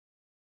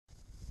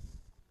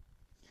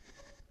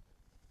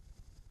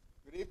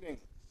Good evening.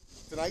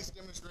 Tonight's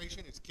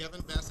demonstration is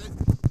Kevin Bassett.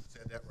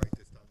 Said that right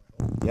this time,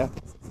 I hope. Yeah.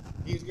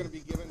 He's going to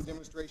be giving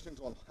demonstrations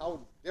on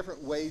how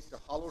different ways to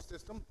hollow,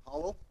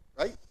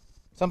 right?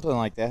 Something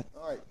like that.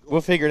 All right. Cool.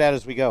 We'll figure it out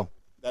as we go.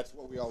 That's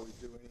what we always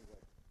do anyway.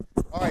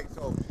 All right,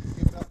 so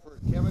give it up for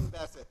Kevin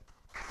Bassett.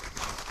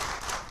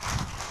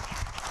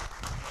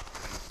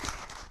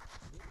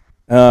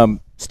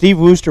 Steve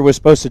Wooster was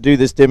supposed to do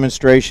this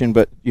demonstration,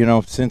 but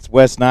since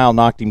West Nile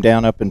knocked him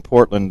down up in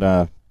Portland,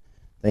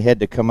 they had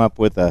to come up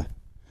with a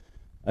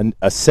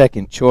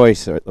second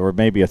choice, or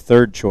maybe a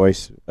third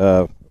choice,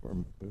 or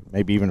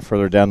maybe even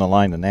further down the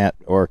line than that,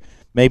 or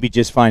maybe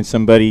just find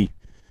somebody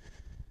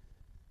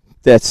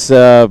that's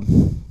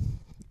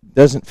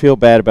doesn't feel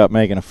bad about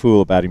making a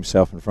fool about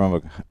himself in front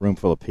of a room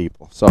full of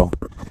people. So,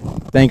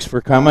 thanks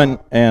for coming.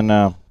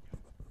 And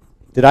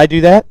did I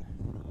do that?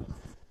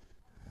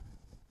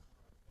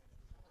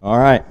 All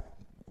right.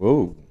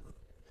 Whoa.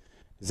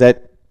 Is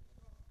that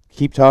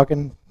keep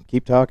talking?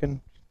 Keep talking?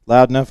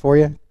 Loud enough for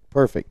you?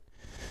 Perfect.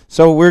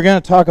 So we're going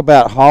to talk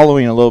about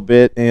hollowing a little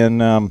bit.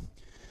 And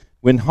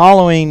when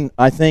hollowing,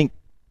 I think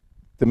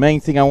the main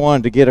thing I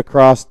wanted to get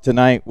across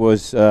tonight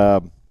was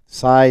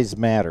size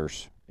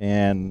matters.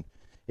 And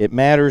it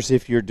matters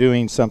if you're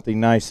doing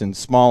something nice and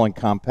small and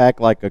compact,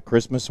 like a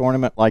Christmas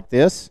ornament like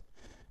this,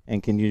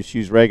 and can you just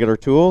use regular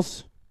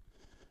tools,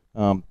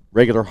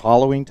 regular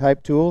hollowing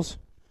type tools,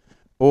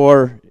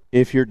 or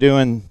if you're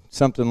doing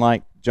something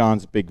like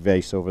John's big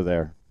vase over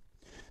there.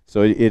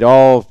 So it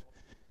all,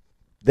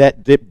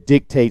 that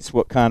dictates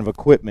what kind of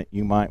equipment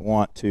you might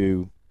want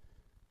to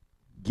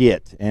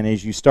get. And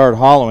as you start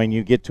hollowing,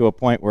 you get to a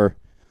point where,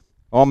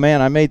 oh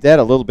man, I made that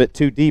a little bit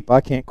too deep.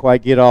 I can't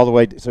quite get all the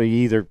way. So you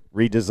either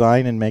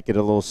redesign and make it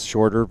a little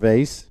shorter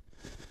vase,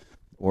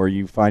 or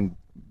you find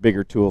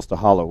bigger tools to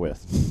hollow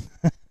with,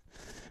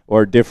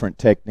 or a different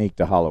technique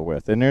to hollow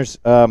with. And there's,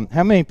 how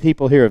many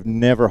people here have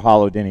never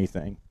hollowed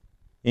anything?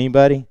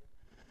 Anybody?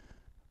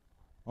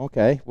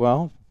 Okay,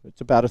 well, it's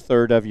about a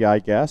third of you, I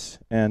guess.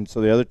 And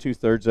so the other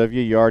 2/3 of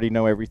you, you already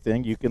know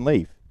everything. You can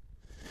leave.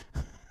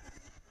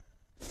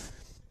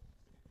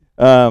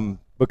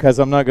 Because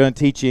I'm not going to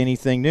teach you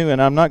anything new,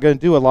 and I'm not going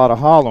to do a lot of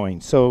hollowing.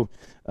 So,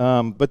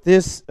 but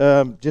this,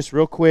 just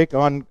real quick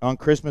on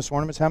Christmas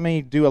ornaments. How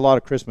many do a lot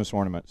of Christmas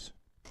ornaments?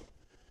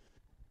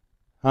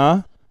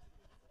 Huh?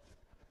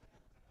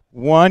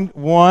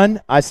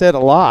 One. I said a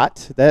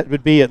lot. That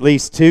would be at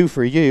least 2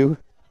 for you.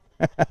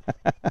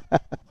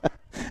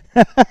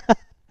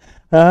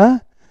 Huh?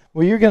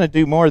 Well, you're going to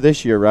do more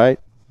this year, right?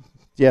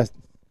 Yes.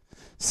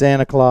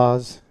 Santa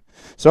Claus.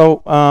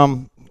 So,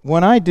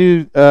 when I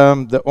do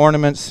the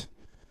ornaments,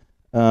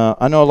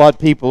 I know a lot of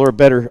people are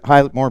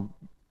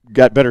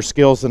got better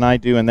skills than I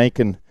do, and they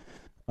can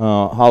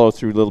hollow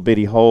through little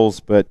bitty holes.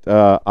 But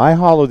I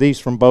hollow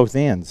these from both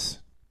ends.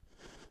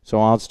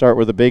 So I'll start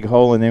with a big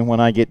hole, and then when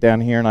I get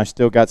down here and I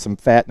still got some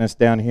fatness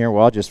down here,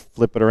 well, I'll just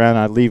flip it around.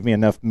 I leave me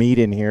enough meat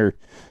in here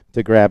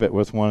to grab it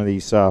with one of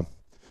these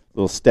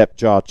little step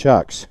jaw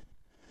chucks.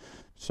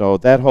 So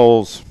that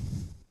hole's,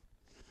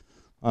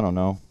 I don't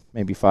know,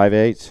 maybe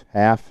 5/8,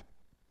 half.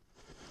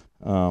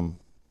 And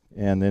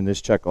then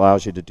this chuck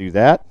allows you to do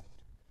that.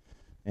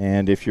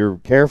 And if you're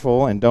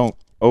careful and don't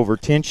over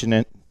tension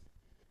it,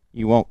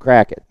 you won't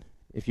crack it.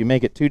 If you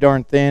make it too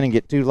darn thin and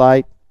get too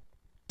light,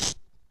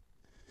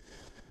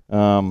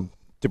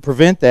 to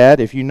prevent that,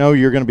 if you know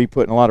you're going to be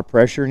putting a lot of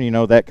pressure and you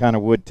know that kind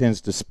of wood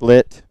tends to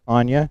split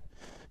on you,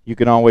 you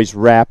can always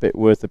wrap it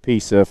with a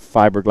piece of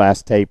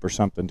fiberglass tape or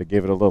something to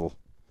give it a little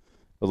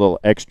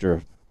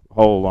extra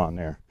hole on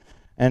there.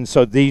 And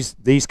so these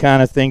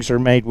kind of things are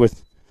made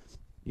with,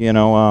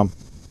 I'm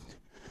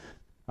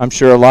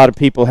sure a lot of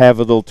people have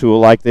a little tool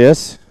like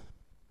this.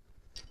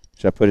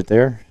 Should I put it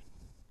there?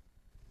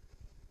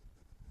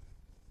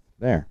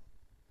 There.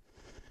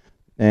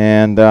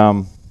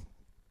 And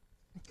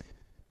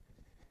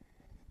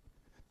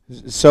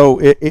so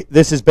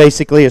this is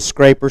basically a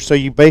scraper, so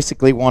you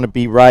basically want to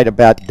be right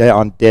about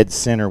on dead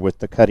center with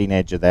the cutting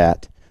edge of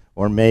that,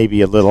 or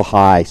maybe a little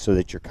high so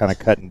that you're kind of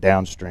cutting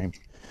downstream.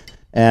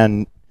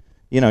 And,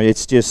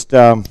 it's just,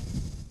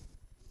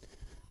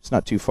 it's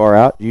not too far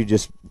out. You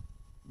just,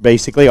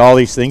 basically all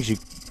these things, you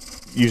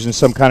using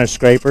some kind of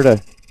scraper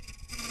to,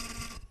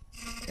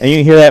 and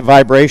you hear that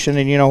vibration,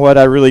 and you know what,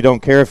 I really don't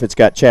care if it's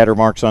got chatter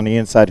marks on the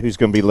inside. Who's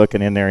going to be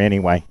looking in there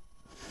anyway?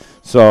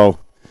 So,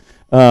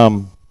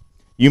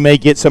 you may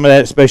get some of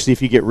that, especially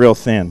if you get real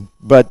thin.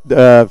 But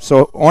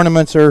so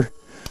ornaments are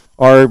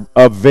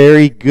a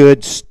very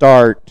good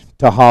start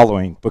to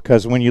hollowing,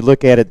 because when you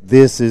look at it,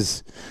 this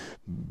is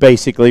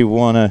basically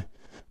one of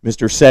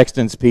Mr.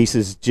 Sexton's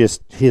pieces.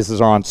 Just his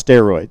is on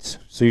steroids.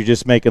 So you're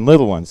just making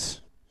little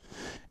ones,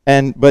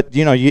 but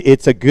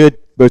it's a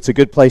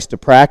good place to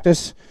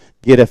practice,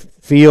 get a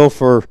feel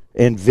for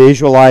and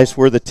visualize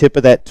where the tip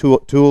of that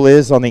tool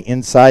is on the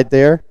inside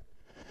there,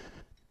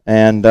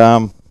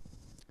 and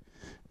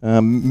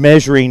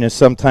measuring is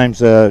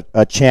sometimes a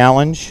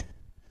challenge.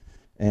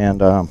 And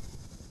there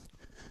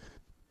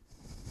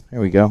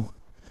we go.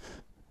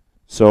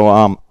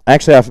 So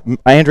actually,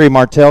 Andrea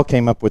Martel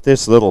came up with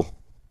this little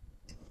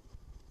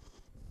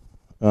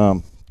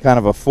kind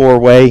of a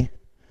four-way.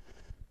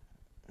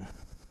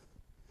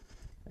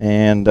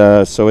 And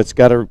so it's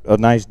got a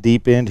nice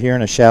deep end here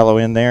and a shallow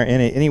end there.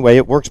 And anyway,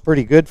 it works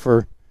pretty good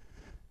for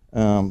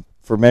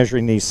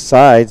measuring these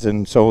sides.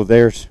 And so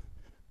there's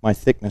my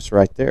thickness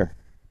right there.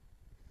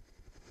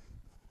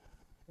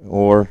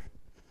 Or,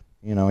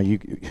 you know,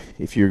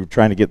 if you're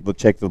trying to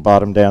check the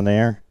bottom down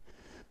there,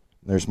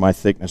 there's my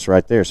thickness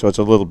right there. So it's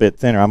a little bit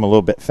thinner. I'm a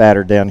little bit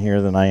fatter down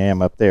here than I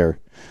am up there.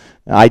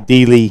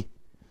 Ideally,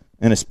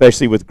 and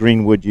especially with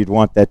green wood, you'd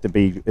want that to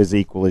be as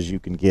equal as you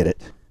can get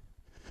it.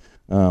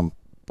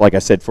 Like I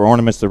said, for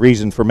ornaments, the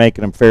reason for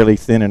making them fairly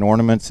thin in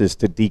ornaments is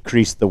to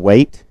decrease the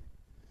weight.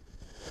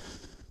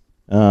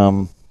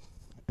 You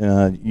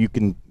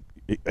can,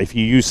 if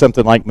you use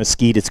something like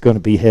mesquite, it's going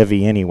to be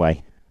heavy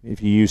anyway.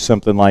 If you use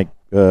something like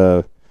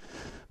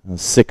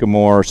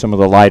sycamore or some of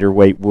the lighter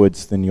weight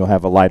woods, then you'll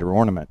have a lighter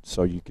ornament.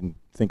 So you can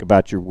think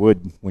about your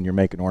wood when you're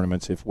making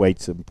ornaments if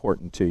weight's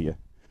important to you.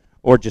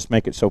 Or just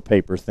make it so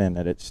paper thin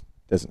that it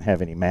doesn't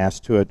have any mass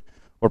to it.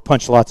 Or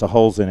punch lots of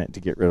holes in it to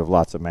get rid of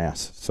lots of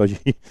mass. So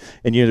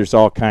there's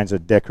all kinds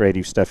of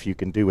decorative stuff you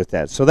can do with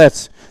that. So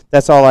that's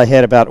all I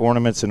had about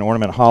ornaments and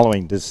ornament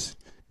hollowing. Does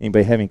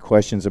anybody have any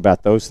questions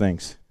about those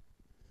things?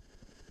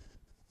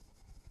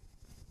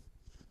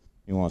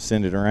 You want to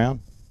send it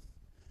around?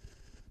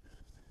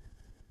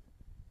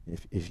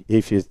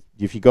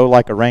 If you go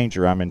like a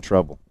ranger, I'm in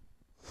trouble.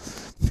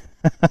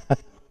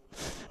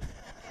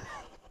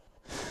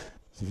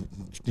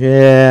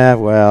 Yeah,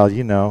 well,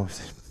 you know.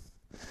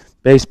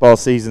 Baseball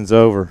season's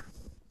over.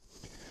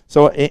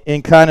 So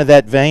in kind of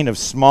that vein of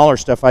smaller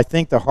stuff, I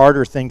think the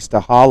harder things to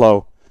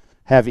hollow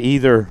have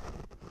either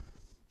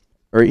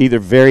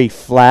very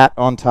flat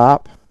on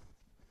top,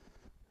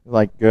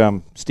 like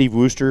Steve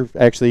Wooster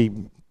actually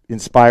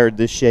inspired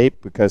this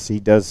shape because he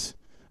does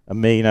a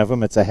million of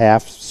them. It's a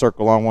half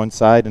circle on one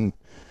side and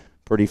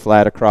pretty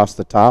flat across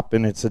the top,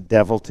 and it's a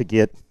devil to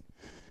get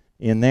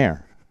in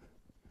there.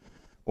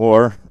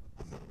 Or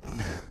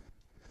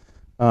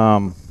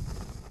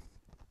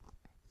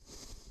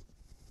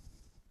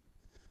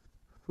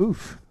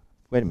oof,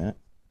 wait a minute.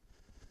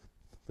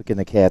 Look in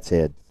the cat's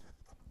head.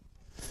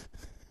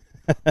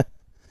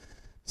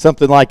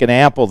 Something like an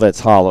apple that's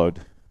hollowed.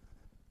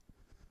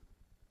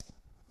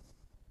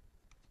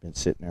 Been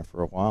sitting there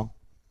for a while.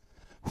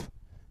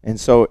 And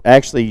so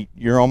actually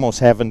you're almost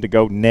having to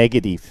go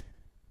negative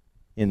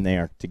in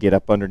there to get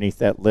up underneath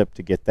that lip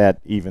to get that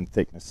even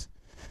thickness.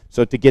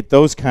 So to get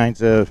those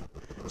kinds of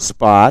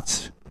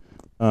spots,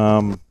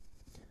 you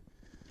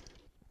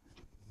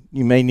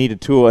may need a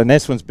tool, and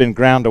this one's been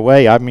ground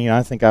away. I mean,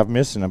 I think I'm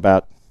missing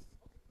about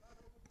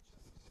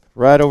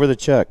right over the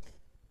chuck.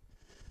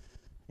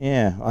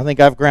 Yeah, I think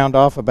I've ground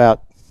off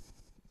about,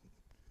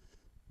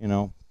 you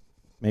know,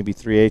 maybe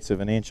 3/8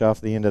 of an inch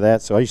off the end of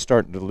that. So he's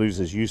starting to lose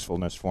his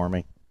usefulness for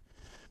me.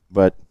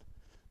 But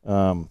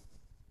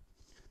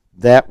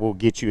that will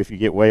get you, if you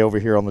get way over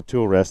here on the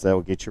tool rest, that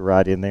will get you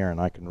right in there,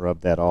 and I can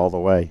rub that all the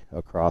way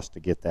across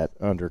to get that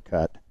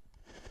undercut.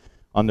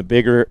 On the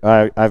bigger,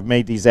 I've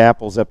made these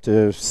apples up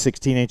to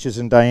 16 inches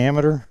in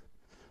diameter,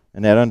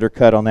 and that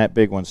undercut on that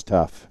big one's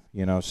tough.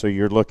 You know, so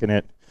you're looking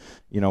at,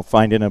 you know,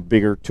 finding a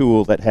bigger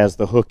tool that has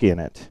the hook in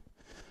it.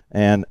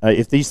 And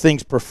if these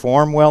things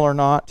perform well or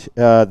not,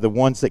 the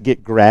ones that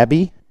get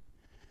grabby,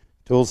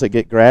 tools that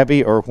get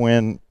grabby, are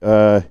when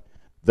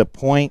the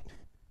point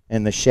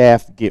and the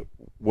shaft get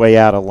way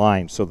out of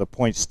line. So the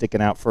point's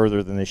sticking out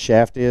further than the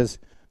shaft is,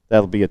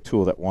 that'll be a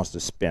tool that wants to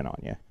spin on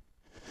you.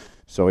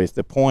 So if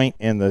the point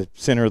and the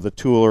center of the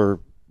tool are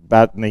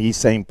about in the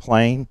same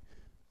plane,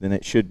 then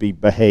it should be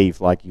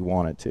behave like you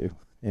want it to.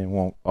 And it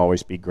won't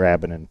always be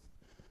grabbing and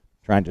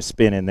trying to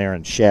spin in there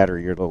and shatter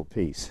your little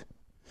piece.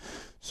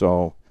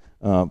 So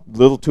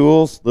little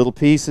tools, little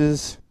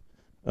pieces,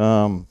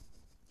 and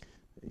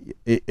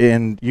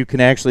you can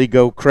actually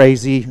go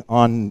crazy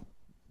on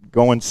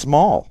going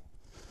small.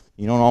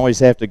 You don't always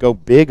have to go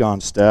big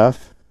on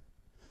stuff.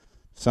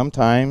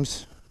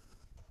 Sometimes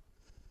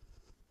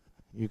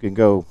you can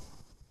go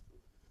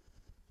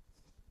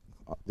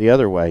the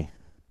other way.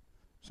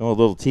 So a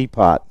little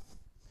teapot,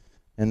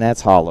 and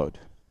that's hollowed.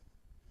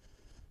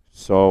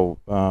 So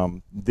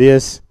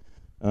this,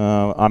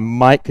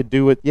 I could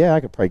do it. Yeah,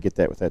 I could probably get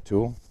that with that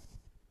tool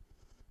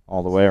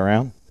all the way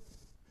around.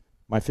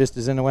 My fist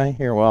is in the way.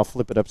 Here, well, I'll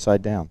flip it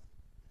upside down.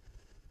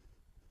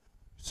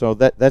 So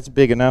that's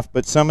big enough.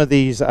 But some of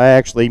these I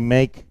actually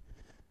make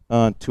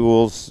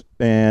tools,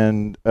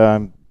 and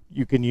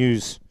you can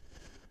use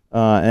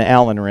an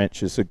Allen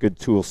wrench is a good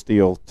tool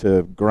steel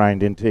to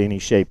grind into any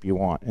shape you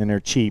want, and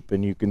they're cheap,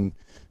 and you can,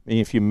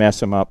 if you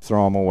mess them up,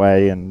 throw them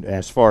away. And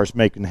as far as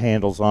making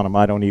handles on them,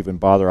 I don't even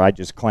bother. I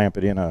just clamp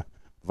it in a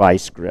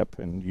vice grip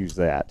and use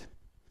that.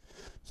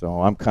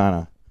 So I'm kind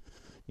of,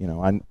 you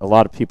know, a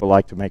lot of people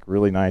like to make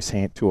really nice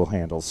tool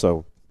handles.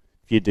 So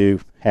if you do,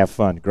 have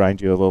fun.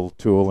 Grind you a little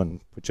tool and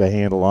put your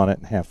handle on it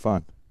and have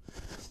fun.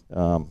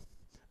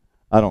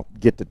 I don't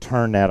get to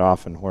turn that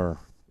often where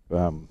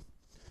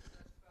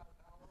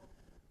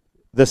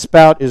the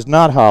spout is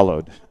not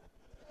hollowed.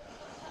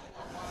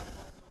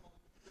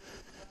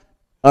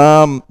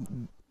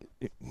 Um,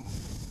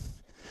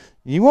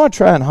 you want to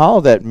try and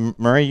hollow that,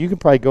 Murray? You can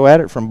probably go at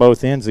it from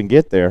both ends and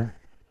get there.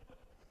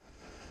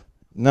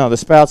 No, the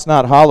spout's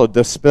not hollowed.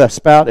 The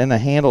spout and the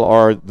handle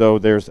are, though.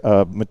 There's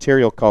a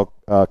material called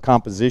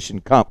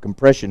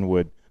compression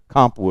wood,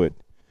 comp wood,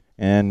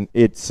 and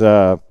it's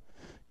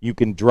you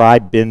can dry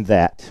bend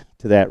that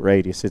to that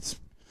radius. It's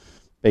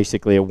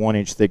basically a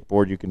 1-inch thick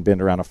board you can bend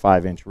around a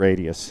 5-inch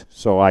radius.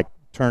 So I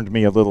turned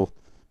me a little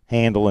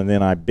handle and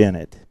then I bent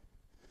it,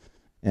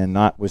 and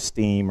not with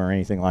steam or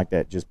anything like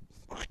that.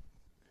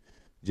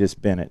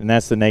 Just bent it, and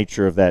that's the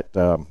nature of that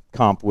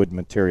comp wood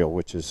material,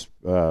 which is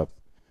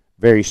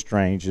very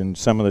strange. And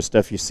some of the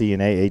stuff you see in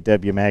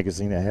AAW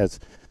magazine that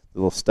has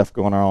little stuff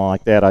going on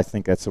like that, I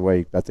think that's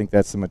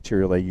the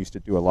material they used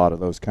to do a lot of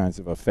those kinds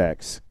of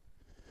effects.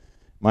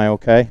 Am I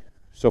okay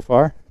so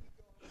far?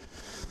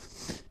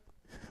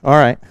 All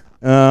right.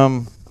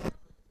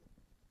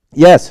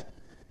 Yes.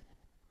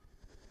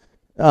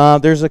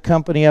 There's a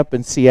company up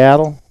in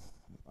Seattle,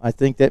 I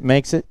think, that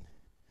makes it.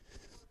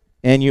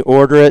 And you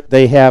order it.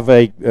 They have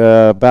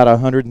about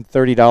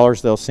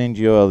 $130. They'll send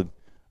you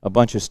a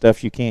bunch of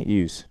stuff you can't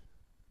use.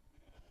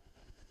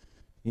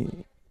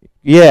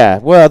 Yeah,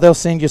 well, they'll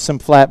send you some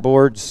flat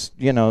boards.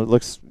 It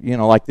looks,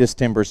 like this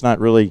timber. It's not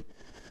really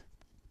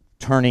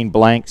turning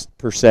blanks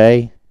per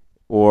se,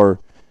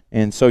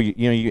 and so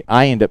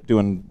I end up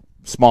doing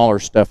smaller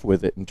stuff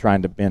with it and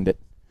trying to bend it,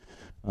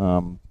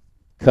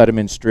 cut them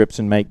in strips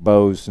and make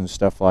bows and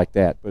stuff like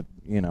that. But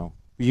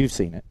you've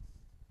seen it.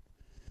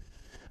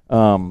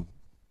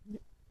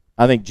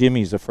 I think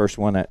Jimmy's the first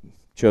one that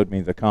showed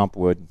me the comp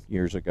wood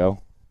years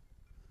ago.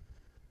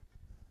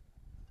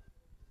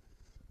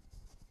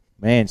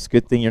 Man, it's a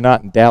good thing you're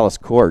not in Dallas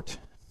court.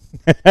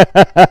 That's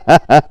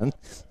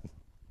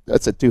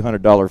a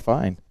 $200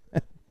 fine.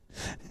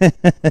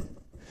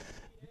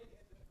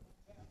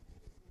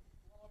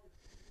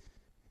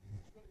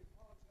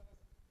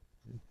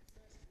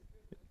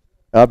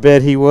 I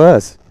bet he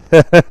was.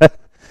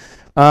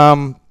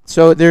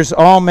 So there's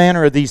all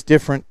manner of these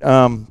different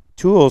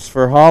tools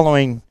for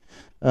hollowing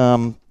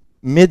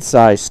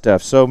mid-size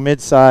stuff. So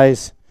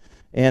mid-size,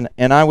 and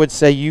I would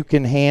say you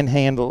can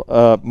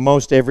handle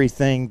most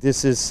everything.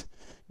 This is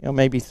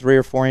maybe 3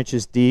 or 4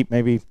 inches deep,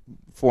 maybe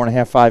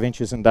 4.5, 5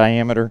 inches in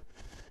diameter.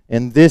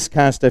 And this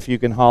kind of stuff you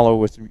can hollow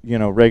with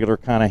regular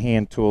kind of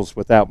hand tools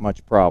without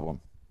much problem.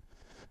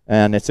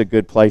 And it's a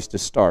good place to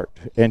start.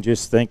 And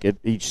just think at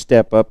each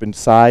step up in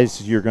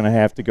size, you're going to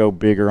have to go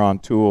bigger on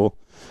tool.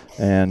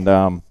 And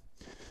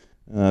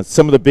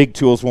some of the big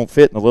tools won't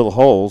fit in the little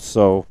holes,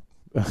 so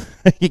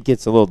it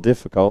gets a little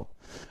difficult.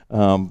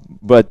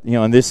 But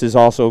and this is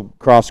also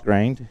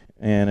cross-grained,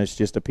 and it's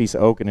just a piece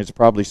of oak, and it's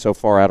probably so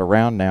far out of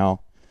round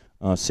now,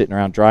 sitting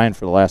around drying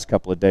for the last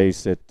couple of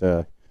days,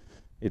 that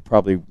it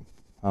probably,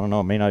 I don't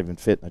know, it may not even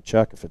fit in a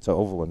chuck if it's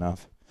oval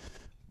enough.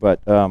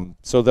 But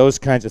so those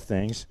kinds of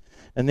things.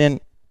 And then,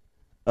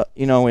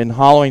 in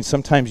hollowing,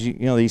 sometimes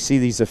you see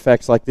these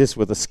effects like this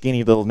with a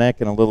skinny little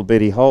neck and a little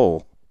bitty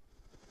hole.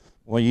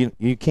 Well,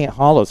 you can't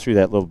hollow through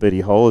that little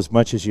bitty hole as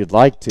much as you'd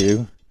like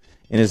to,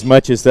 and as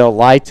much as they'll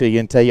lie to you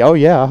and tell you, oh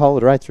yeah, I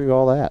hollowed right through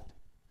all that.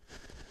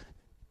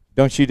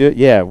 Don't you do it?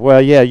 Yeah,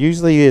 well, yeah,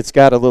 usually it's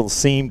got a little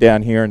seam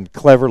down here, and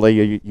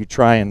cleverly you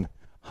try and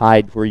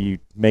hide where you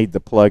made the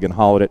plug and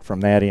hollowed it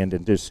from that end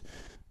and just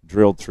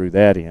drilled through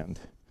that end.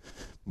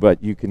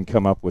 But you can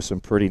come up with some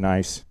pretty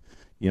nice,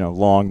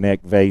 long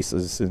neck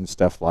vases and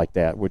stuff like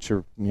that, which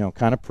are,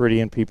 kind of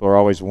pretty, and people are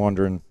always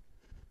wondering,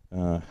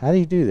 how do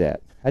you do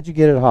that? How'd you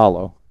get it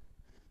hollow?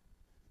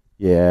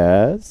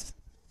 Yes.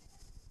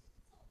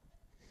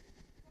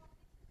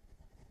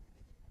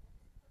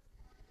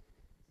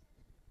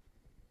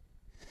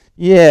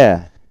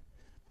 Yeah.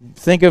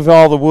 Think of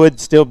all the wood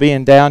still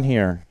being down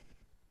here.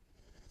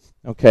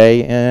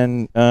 Okay,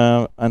 and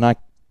I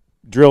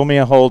drill me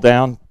a hole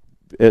down,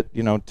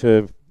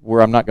 to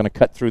where I'm not going to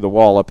cut through the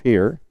wall up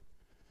here.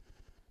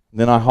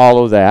 Then I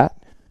hollow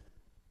that,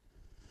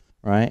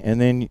 right?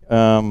 And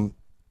then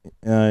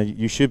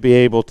you should be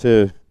able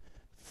to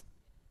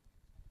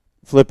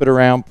flip it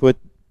around,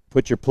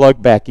 put your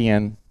plug back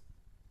in,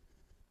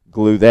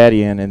 glue that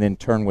in, and then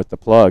turn with the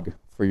plug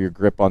for your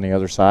grip on the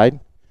other side.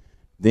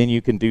 Then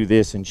you can do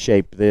this and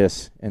shape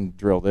this and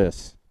drill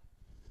this.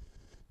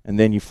 And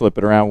then you flip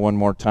it around one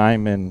more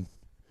time and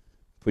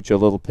put your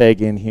little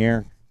peg in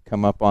here,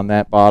 come up on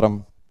that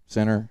bottom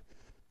center,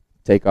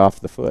 take off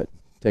the foot,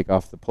 take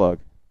off the plug.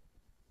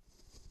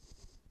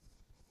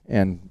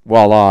 And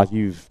voila,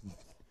 you've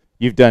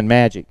done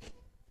magic.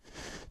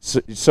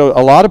 So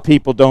a lot of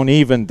people don't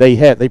even,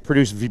 they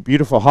produce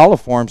beautiful hollow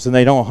forms and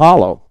they don't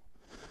hollow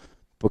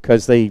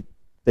because they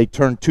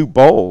turn two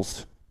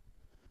bowls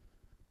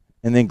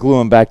and then glue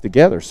them back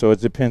together. So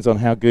it depends on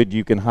how good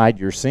you can hide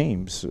your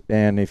seams.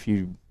 And if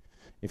you're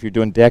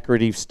doing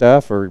decorative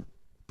stuff or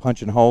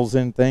punching holes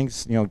in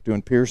things,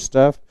 doing pierce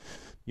stuff,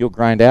 you'll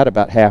grind out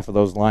about half of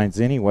those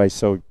lines anyway,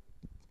 so it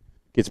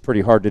gets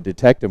pretty hard to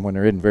detect them when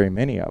there isn't very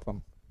many of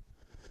them.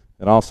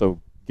 It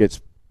also gets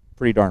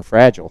pretty darn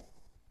fragile.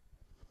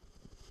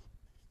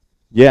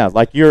 Yeah,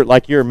 like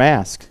your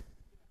mask.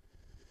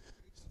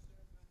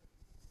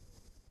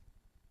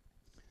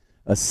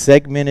 A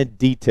segmented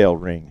detail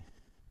ring.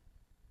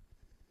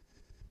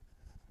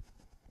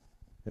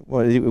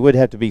 Well, it would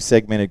have to be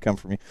segmented, come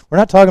from you. We're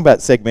not talking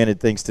about segmented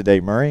things today,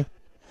 Murray.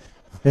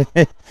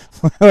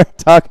 We're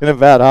talking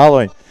about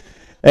hollowing.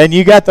 And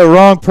you got the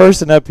wrong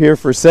person up here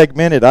for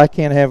segmented. I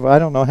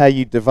don't know how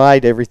you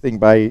divide everything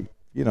by,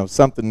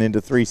 something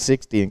into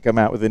 360 and come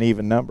out with an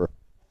even number.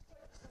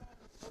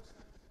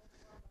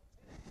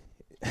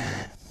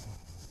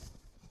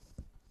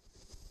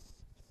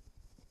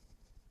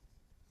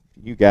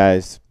 You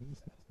guys,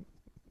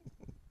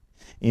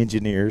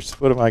 engineers,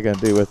 what am I going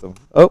to do with them?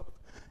 Oh,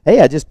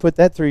 hey, I just put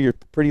that through your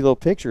pretty little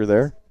picture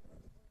there.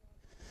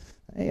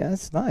 Hey,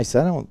 that's nice.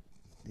 It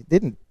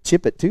didn't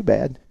chip it too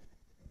bad.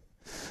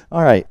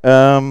 All right,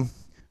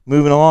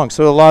 moving along.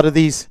 So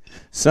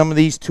some of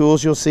these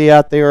tools you'll see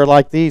out there are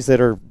like these that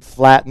are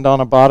flattened on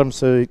the bottom.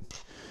 So,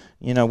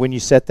 when you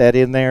set that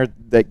in there,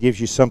 that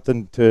gives you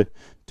something to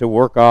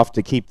work off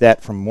to keep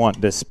that from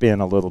wanting to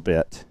spin a little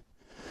bit.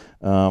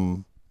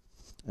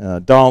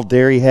 Donald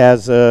Dairy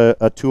has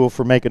a tool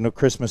for making the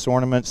Christmas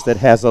ornaments that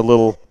has a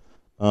little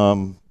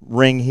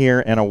ring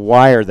here and a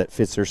wire that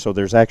fits there, so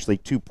there's actually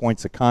 2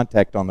 points of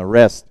contact on the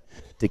rest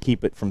to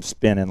keep it from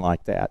spinning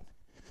like that.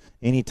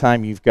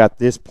 Anytime you've got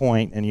this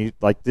point, and you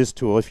like this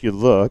tool, if you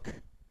look,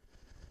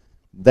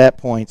 that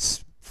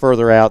point's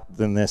further out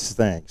than this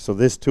thing. So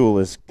this tool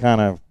is kind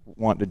of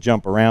wanting to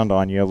jump around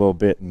on you a little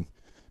bit and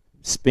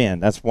spin.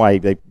 That's why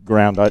they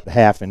ground it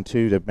half in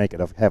two to make it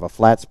have a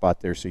flat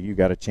spot there, so you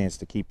got a chance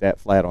to keep that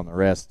flat on the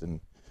rest and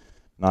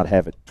not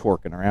have it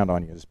torquing around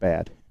on you as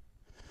bad.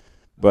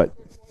 But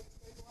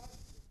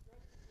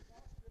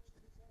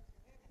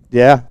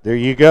yeah, there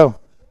you go.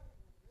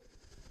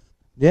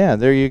 Yeah,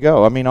 there you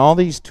go. I mean, all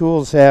these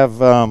tools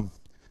have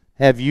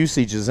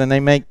usages, and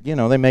they make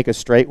a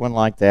straight one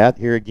like that.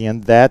 Here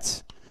again,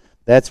 that's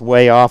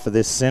way off of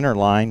this center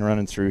line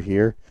running through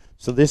here.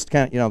 So this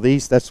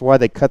that's why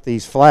they cut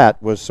these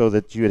flat, was so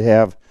that you would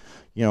have,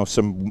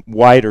 some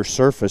wider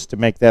surface to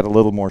make that a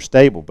little more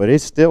stable. But it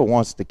still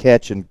wants to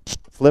catch and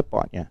flip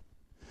on you.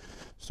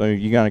 So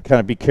you got to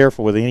kind of be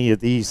careful with any of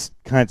these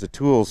kinds of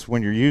tools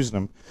when you're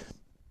using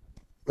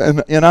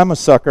them. And I'm a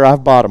sucker.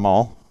 I've bought them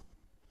all.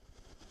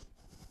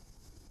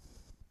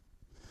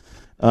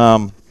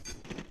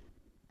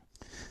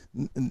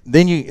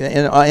 Then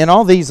and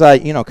all these I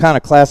kind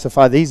of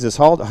classify these as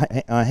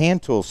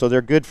hand tools, so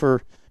they're good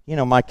for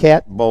my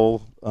cat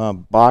bowl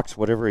box,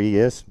 whatever he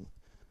is,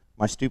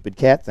 my stupid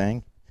cat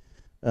thing.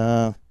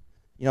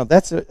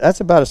 That's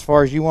about as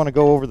far as you want to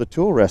go over the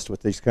tool rest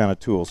with these kind of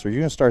tools, or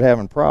you're going to start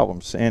having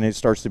problems, and it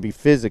starts to be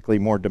physically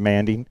more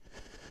demanding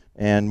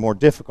and more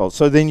difficult.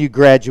 So then you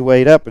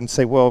graduate up and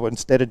say, well,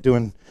 instead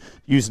of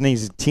using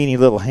these teeny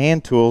little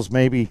hand tools,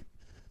 maybe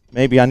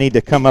I need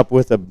to come up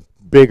with a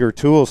bigger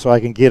tool so I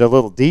can get a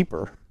little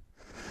deeper.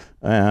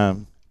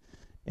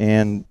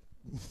 And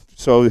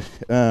so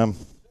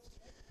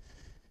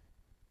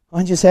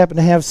I just happen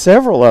to have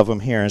several of them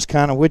here. It's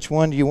kind of which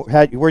one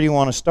where do you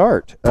want to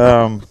start?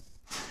 Mr.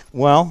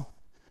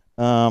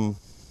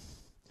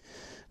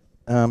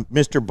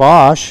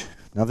 Bosch,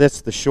 now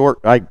that's the short.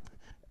 I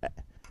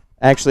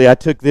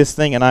took this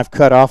thing and I've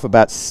cut off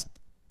about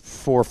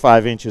 4 or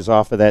 5 inches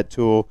off of that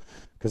tool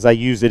because I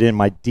use it in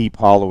my deep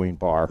hollowing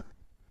bar.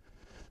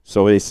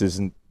 So this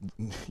isn't,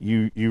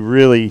 you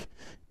really,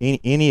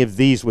 any of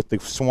these with the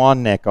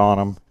swan neck on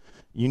them,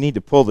 you need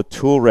to pull the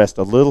tool rest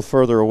a little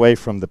further away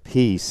from the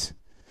piece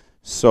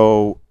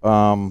so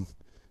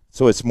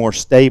it's more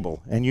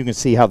stable. And you can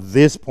see how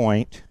this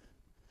point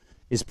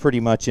is pretty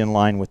much in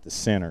line with the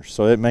center.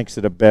 So it makes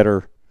it a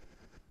better,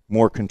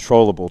 more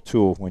controllable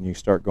tool when you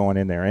start going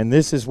in there. And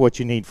this is what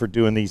you need for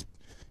doing these,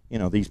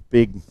 these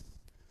big,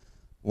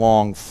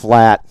 long,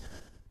 flat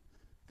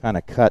kind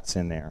of cuts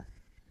in there.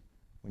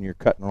 When you're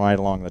cutting right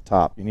along the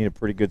top, you need a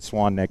pretty good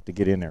swan neck to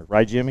get in there.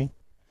 Right, Jimmy?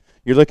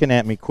 You're looking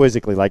at me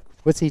quizzically like,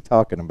 what's he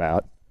talking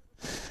about?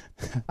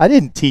 I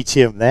didn't teach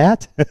him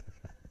that.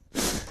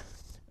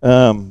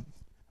 I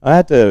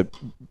had to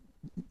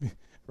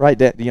write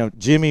that.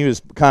 Jimmy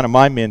was kind of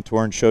my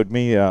mentor and showed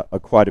me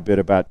quite a bit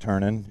about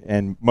turning,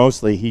 and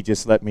mostly he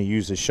just let me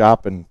use his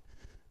shop and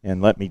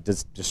let me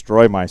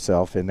destroy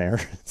myself in there.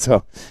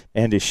 So,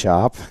 and his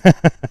shop.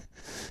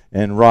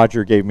 And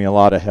Roger gave me a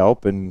lot of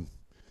help, and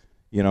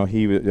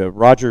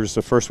Roger's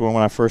the first one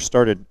when I first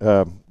started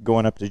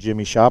going up to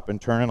Jimmy's shop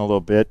and turning a little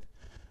bit.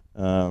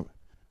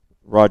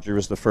 Roger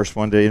was the first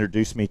one to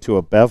introduce me to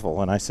a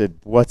bevel, and I said,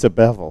 "What's a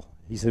bevel?"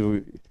 He said,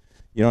 "You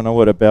don't know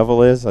what a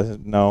bevel is?" I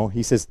said, "No."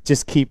 He says,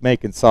 "Just keep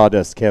making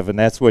sawdust, Kevin.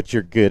 That's what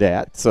you're good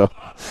at." So,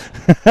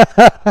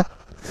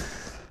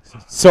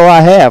 so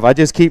I have. I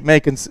just keep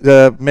making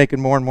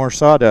more and more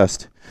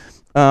sawdust.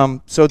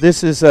 So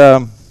this is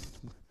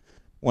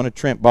one of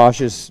Trent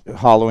Bosch's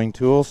hollowing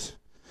tools.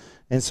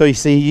 And so you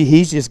see,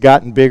 he's just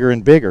gotten bigger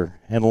and bigger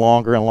and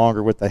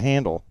longer with the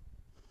handle.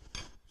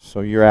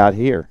 So you're out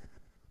here.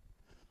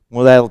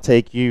 Well, that'll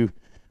take you,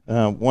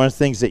 one of the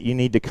things that you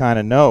need to kind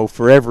of know,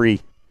 for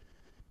every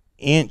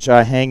inch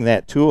I hang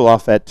that tool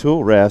off that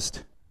tool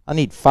rest, I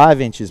need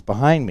 5 inches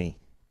behind me.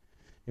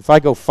 If I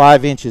go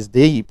 5 inches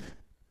deep,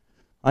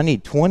 I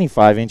need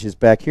 25 inches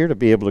back here to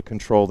be able to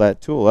control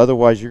that tool.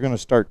 Otherwise, it's going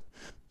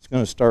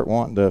to start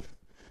wanting to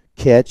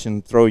catch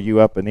and throw you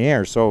up in the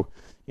air. So,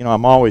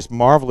 I'm always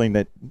marveling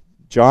that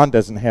John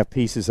doesn't have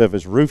pieces of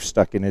his roof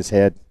stuck in his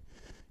head,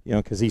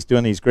 because he's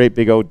doing these great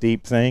big old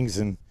deep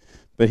things,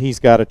 but he's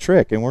got a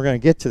trick, and we're going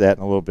to get to that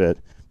in a little bit.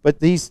 But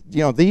these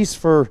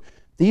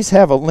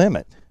have a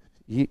limit.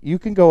 You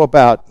can go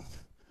about,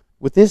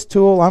 with this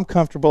tool, I'm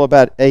comfortable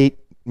about 8,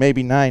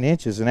 maybe 9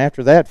 inches, and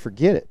after that,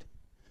 forget it.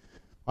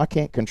 I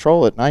can't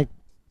control it, and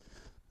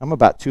I'm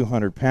about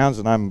 200 pounds,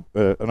 and I'm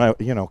kind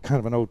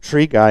of an old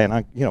tree guy,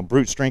 and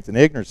brute strength and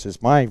ignorance is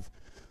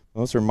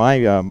those are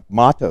my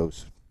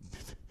mottos.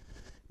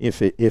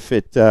 If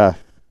it's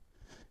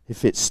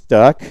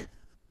stuck,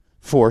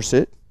 force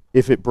it.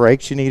 If it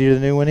breaks, you needed a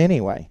new one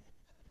anyway.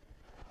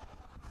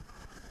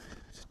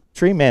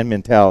 Tree man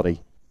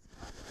mentality.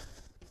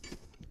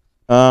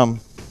 So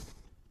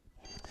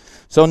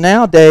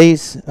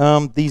nowadays,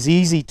 these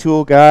easy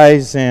tool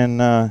guys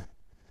and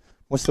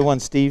what's the one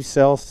Steve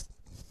sells?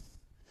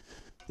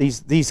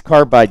 These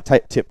carbide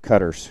tip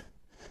cutters.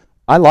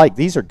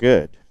 These are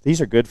good. These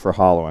are good for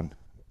hollowing.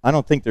 I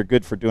don't think they're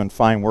good for doing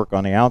fine work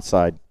on the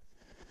outside,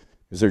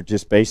 because they're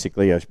just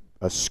basically a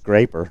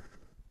scraper.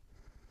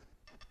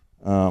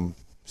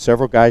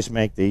 Several guys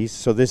make these.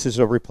 So this is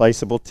a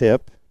replaceable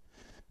tip.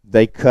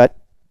 They're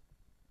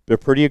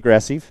pretty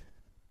aggressive,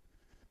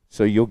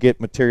 so you'll get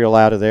material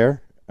out of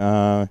there.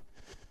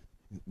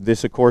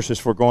 This, of course, is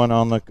for going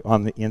on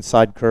the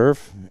inside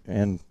curve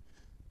and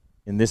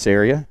in this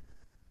area.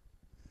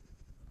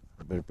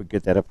 I better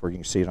get that up where you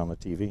can see it on the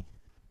TV.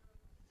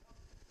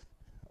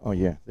 Oh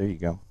yeah, there you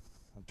go.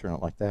 I'll turn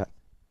it like that.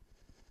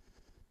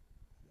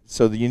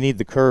 So you need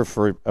the curve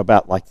for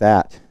about like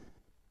that.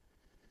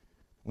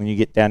 When you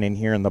get down in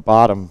here in the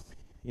bottom,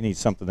 you need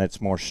something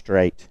that's more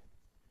straight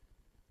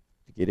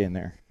to get in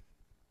there,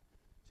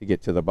 to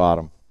get to the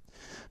bottom.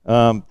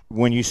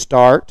 When you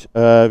start,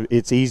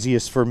 it's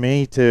easiest for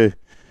me to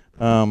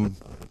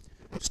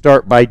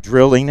start by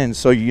drilling, and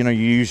so you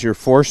use your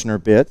Forstner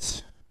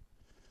bits.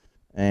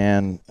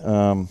 And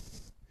the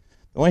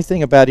only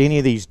thing about any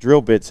of these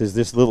drill bits is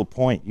this little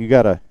point. You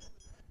got to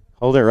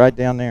hold it right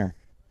down there.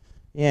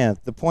 Yeah,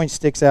 the point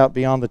sticks out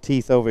beyond the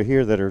teeth over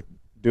here that are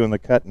doing the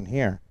cutting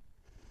here.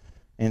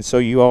 And so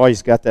you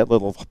always got that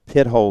little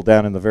pit hole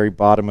down in the very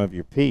bottom of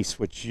your piece,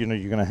 which you're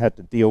going to have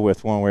to deal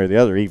with one way or the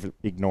other. Either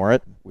ignore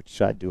it,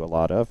 which I do a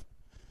lot of,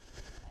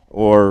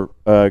 or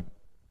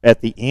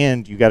at the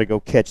end you got to go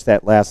catch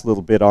that last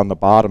little bit on the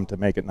bottom to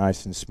make it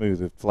nice and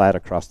smooth and flat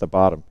across the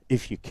bottom,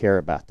 if you care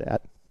about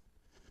that.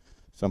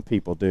 Some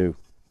people do.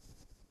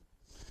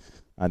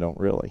 I don't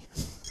really.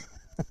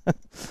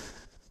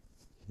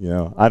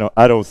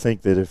 I don't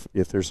think that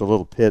if there's a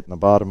little pit in the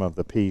bottom of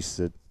the piece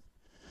of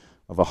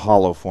a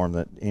hollow form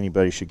that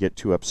anybody should get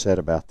too upset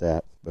about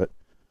that, but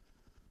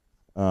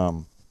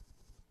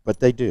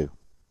they do.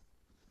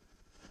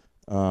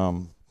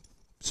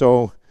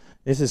 So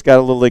this has got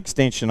a little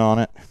extension on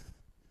it,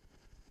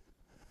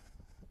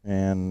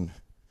 and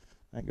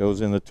that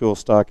goes in the tool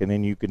stock, and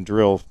then you can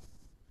drill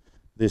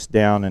this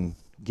down and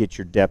get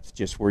your depth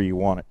just where you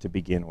want it to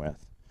begin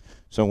with.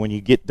 So when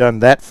you get done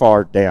that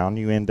far down,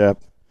 you end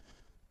up,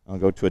 I'll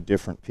go to a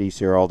different piece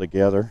here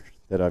altogether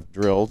that I've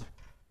drilled.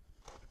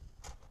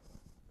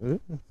 Ooh,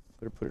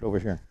 better put it over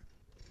here.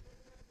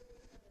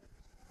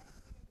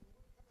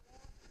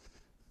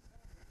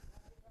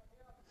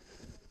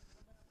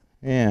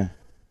 Yeah.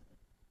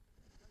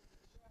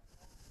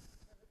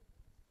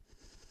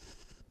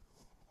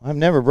 I've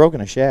never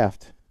broken a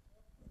shaft.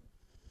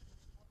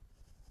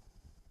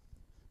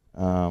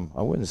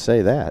 I wouldn't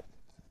say that.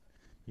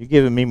 You're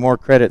giving me more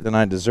credit than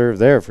I deserve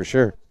there for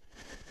sure.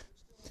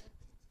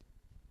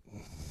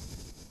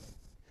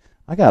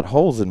 I got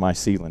holes in my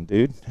ceiling,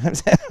 dude.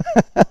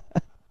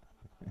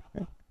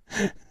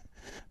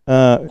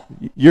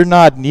 You're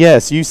nodding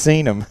yes, you've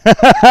seen them.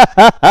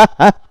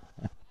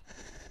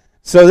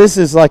 So this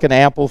is like an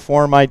ample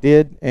form I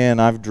did,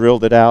 and I've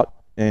drilled it out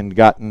and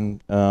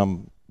gotten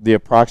the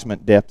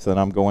approximate depth that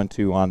I'm going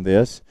to on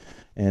this,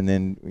 and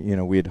then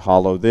we'd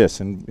hollow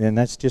this, and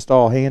that's just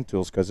all hand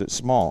tools because it's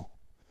small.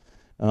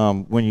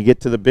 When you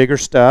get to the bigger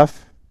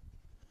stuff,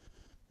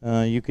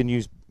 you can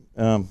use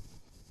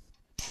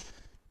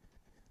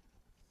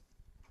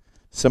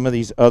some of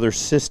these other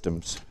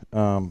systems.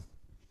 How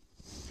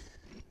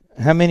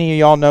many of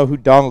y'all know who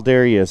Donald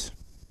Derry is?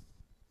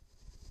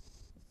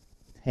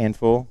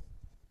 Handful.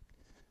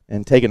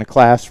 And taking a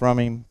class from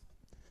him,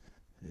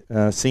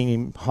 seen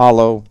him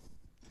hollow.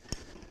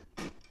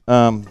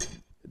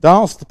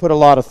 Donald's put a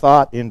lot of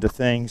thought into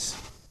things.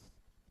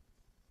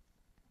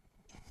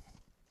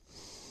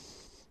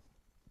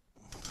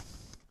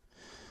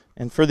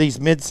 And for these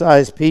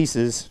mid-sized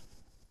pieces,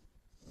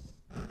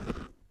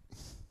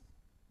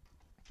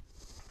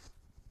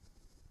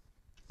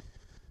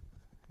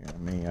 here, let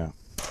me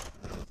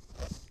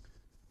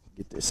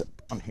get this up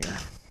on here.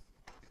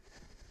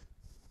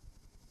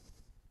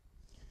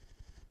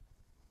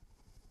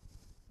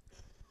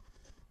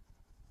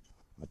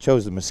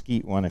 chose the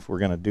mesquite one if we're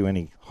going to do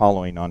any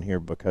hollowing on here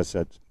because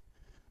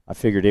I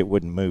figured it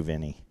wouldn't move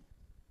any.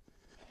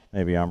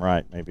 Maybe I'm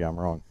right, maybe I'm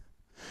wrong.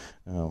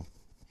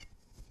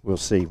 We'll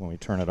see when we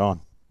turn it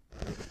on.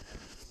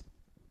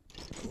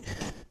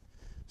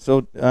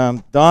 So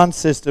Don's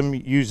system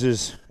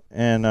uses,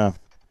 and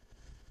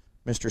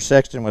Mr.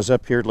 Sexton was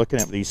up here looking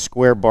at these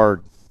square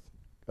barred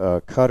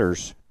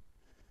cutters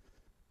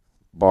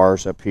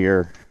bars up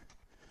here,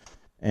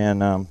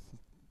 and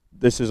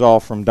this is all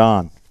from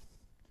Don.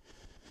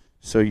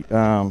 So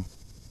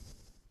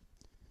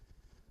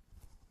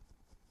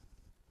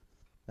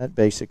that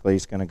basically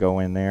is going to go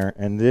in there,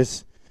 and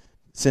this,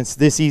 since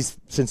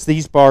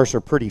these bars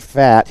are pretty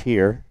fat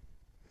here,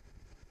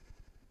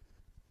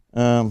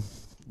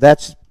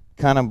 that's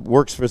kind of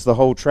works as the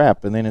whole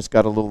trap, and then it's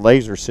got a little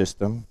laser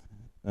system,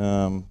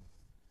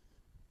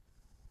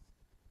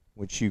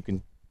 which you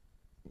can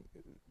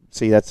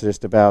see that's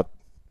just about,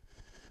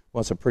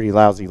 well, it's a pretty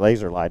lousy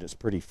laser light. It's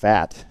pretty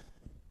fat,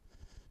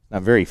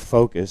 not very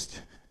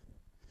focused.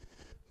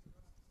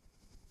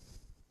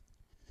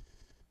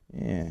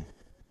 Yeah.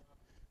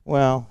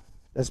 Well,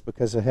 that's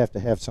because I have to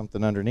have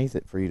something underneath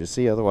it for you to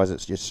see. Otherwise,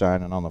 it's just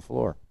shining on the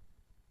floor.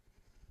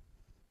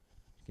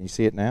 Can you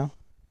see it now?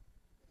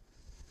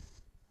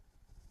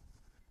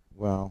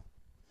 Well,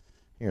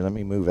 here, let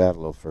me move out a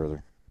little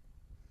further.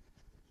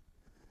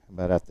 How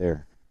about out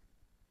there?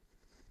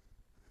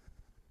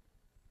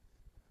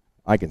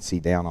 I can see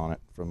down on it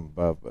from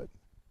above, but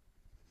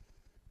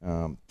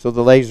so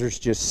the laser's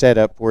just set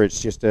up where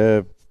it's just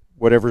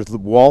whatever the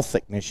wall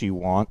thickness you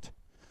want,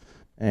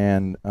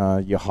 and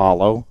you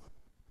hollow,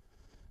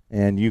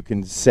 and you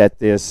can set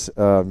this.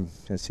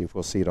 Let's see if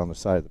we'll see it on the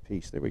side of the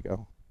piece. There we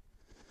go.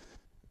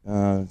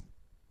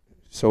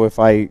 So if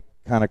I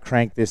kind of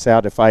crank this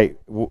out,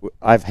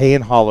 I've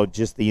hand hollowed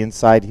just the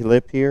inside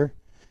lip here,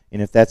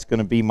 and if that's going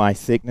to be my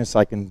thickness,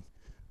 I can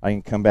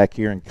come back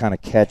here and kind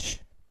of catch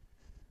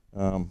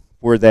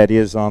where that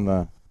is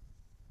on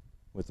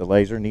with the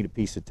laser. Need a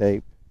piece of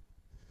tape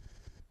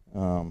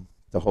to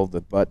hold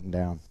the button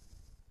down.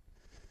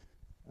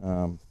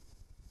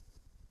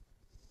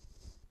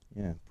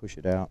 Yeah, push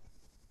it out.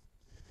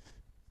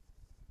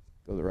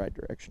 Go the right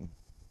direction.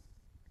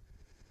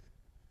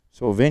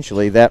 So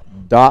eventually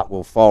that dot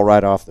will fall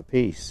right off the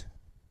piece.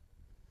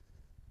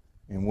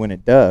 And when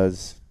it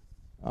does,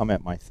 I'm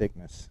at my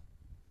thickness.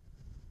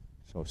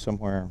 So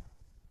somewhere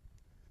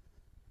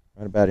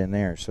right about in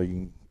there. So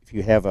if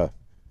you have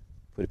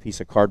put a piece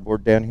of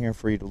cardboard down here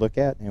for you to look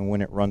at, and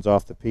when it runs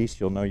off the piece,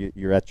 you'll know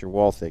you're at your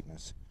wall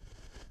thickness.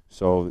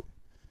 So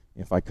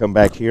if I come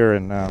back here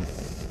and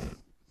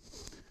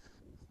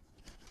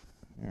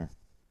here,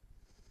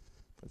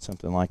 put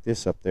something like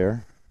this up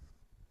there,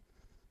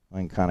 I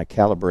can kind of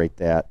calibrate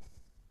that.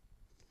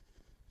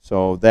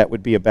 So that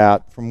would be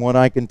about, from what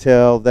I can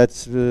tell,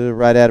 that's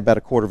right at about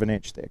 1/4 of an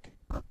inch thick.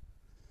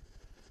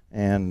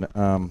 And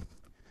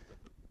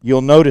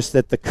you'll notice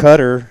that the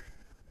cutter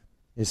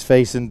is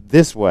facing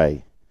this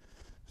way.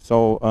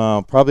 So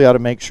probably ought to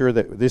make sure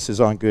that this is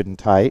on good and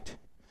tight,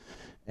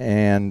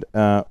 and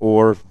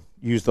or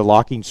use the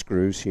locking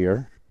screws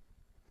here,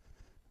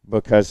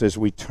 because as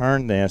we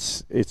turn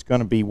this, it's going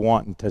to be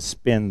wanting to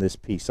spin this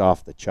piece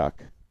off the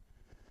chuck,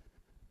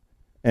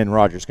 and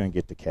Roger's going to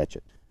get to catch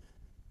it.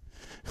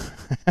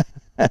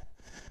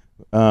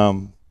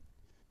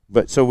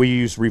 But so we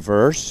use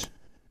reverse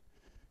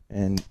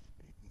and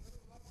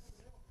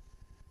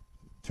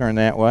turn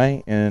that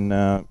way, and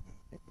I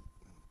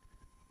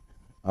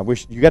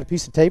wish you got a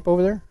piece of tape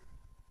over there.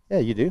 Yeah,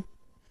 you do.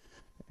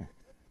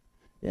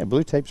 Yeah,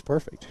 blue tape's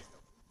perfect.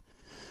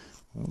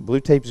 Blue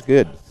tape's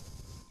good.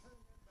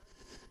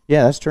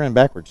 Yeah, that's turning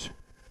backwards.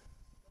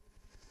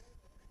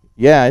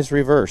 Yeah, it's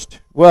reversed.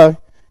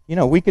 Well, you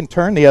know, we can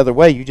turn the other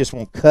way. You just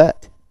won't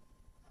cut.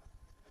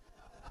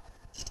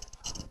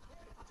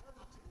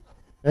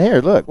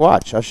 Here, look,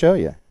 watch. I'll show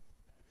you.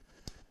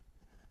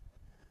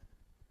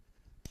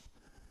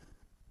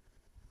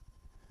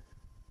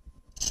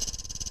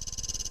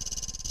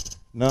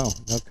 No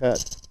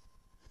cut.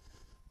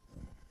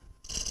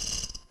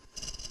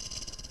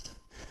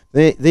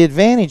 The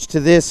advantage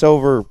to this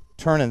over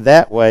turning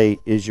that way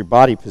is your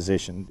body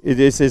position.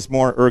 This is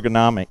more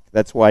ergonomic.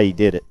 That's why he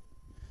did it.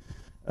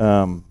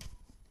 So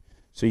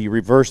you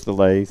reverse the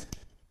lathe,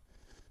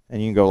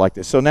 and you can go like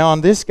this. So now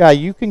on this guy,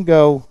 you can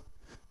go,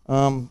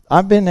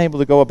 I've been able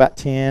to go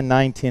about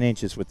 9, 10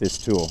 inches with this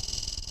tool,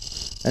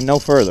 and no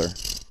further.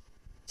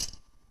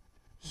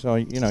 So,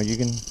 you know, you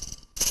can,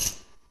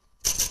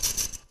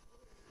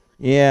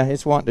 yeah,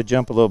 it's wanting to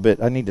jump a little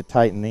bit. I need to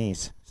tighten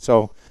these.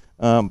 So,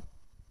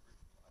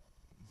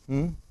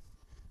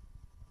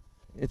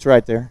 it's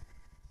right there.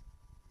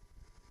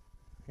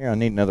 Here, I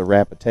need another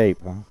wrap of tape,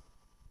 huh?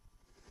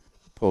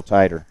 Pull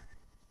tighter.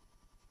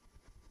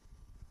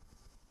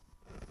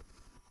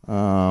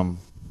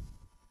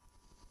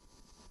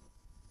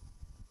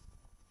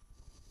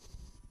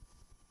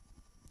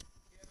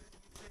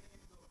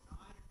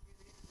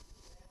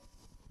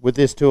 With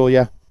this tool,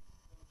 yeah.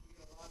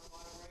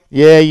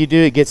 Yeah, you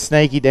do. It gets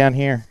snaky down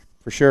here,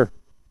 for sure.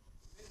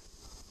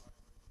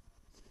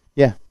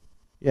 Yeah.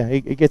 Yeah,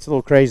 it gets a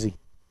little crazy.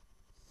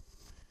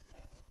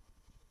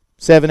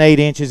 7, 8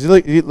 inches.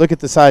 Look at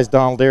the size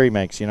Donald Dairy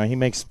makes. He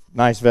makes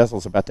nice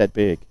vessels about that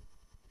big.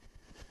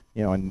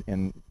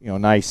 And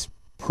nice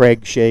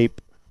preg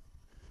shape.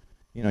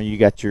 You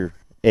got your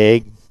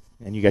egg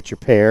and you got your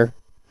pear,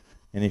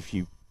 and if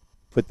you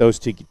put those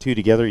two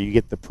together, you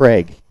get the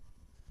preg.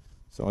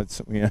 So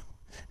it's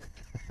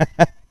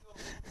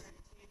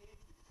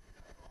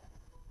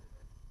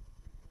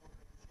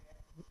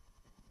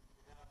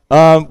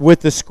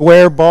with the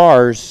square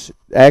bars,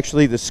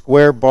 actually the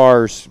square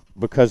bars,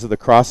 because of the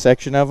cross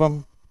section of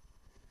them,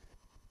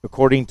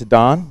 according to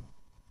Don,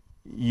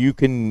 you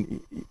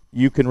can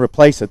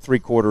replace a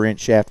 3/4 inch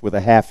shaft with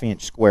a 1/2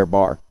 inch square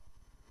bar.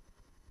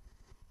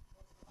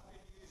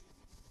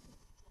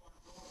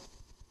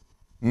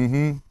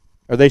 Mm-hmm.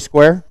 Are they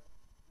square?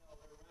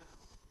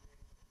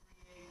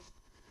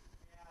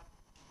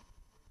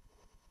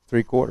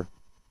 3/4.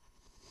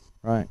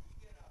 Right.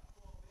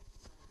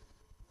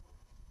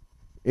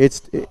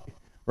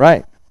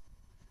 Right.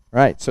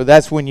 Right. So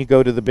that's when you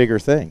go to the bigger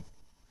thing.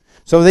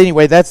 So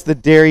anyway, that's the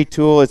dairy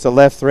tool. It's a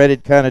left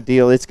threaded kind of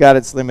deal. It's got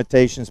its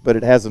limitations, but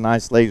it has a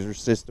nice laser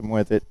system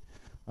with it.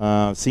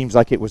 Seems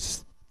like it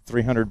was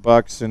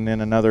 $300 and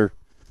then another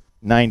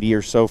 90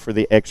 or so for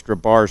the extra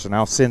bars, and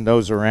I'll send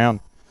those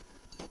around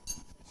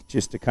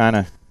just to kind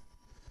of.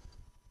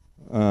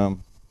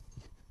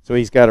 So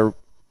he's got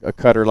a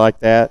cutter like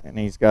that, and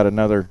he's got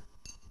another.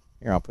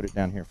 Here, I'll put it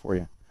down here for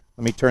you.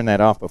 Let me turn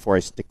that off before I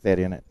stick that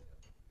in it.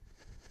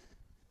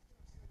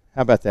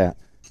 How about that?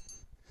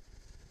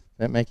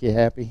 That make you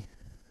happy?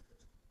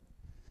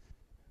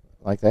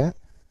 Like that?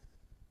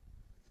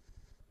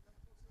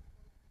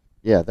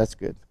 Yeah, that's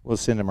good. We'll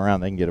send them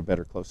around. They can get a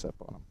better close-up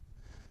on them.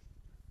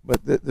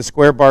 But the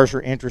square bars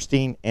are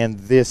interesting, and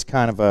this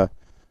kind of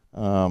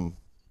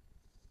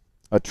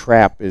a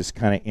trap is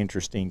kind of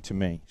interesting to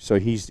me. So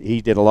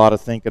he did a lot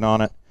of thinking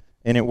on it,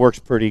 and it works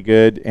pretty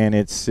good. And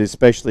it's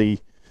especially,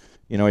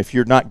 if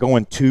you're not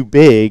going too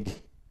big,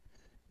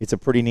 it's a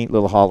pretty neat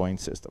little hollowing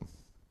system.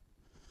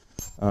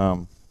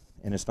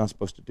 And it's not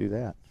supposed to do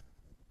that,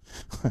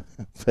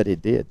 but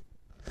it did.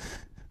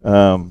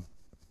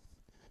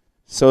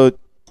 So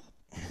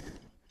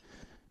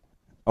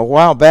a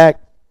while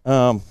back,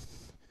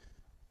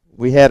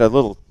 we had a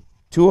little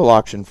tool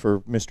auction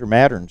for Mr.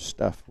 Mattern's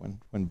stuff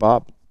when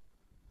Bob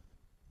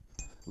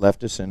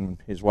left us and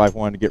his wife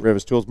wanted to get rid of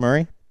his tools.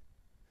 Murray?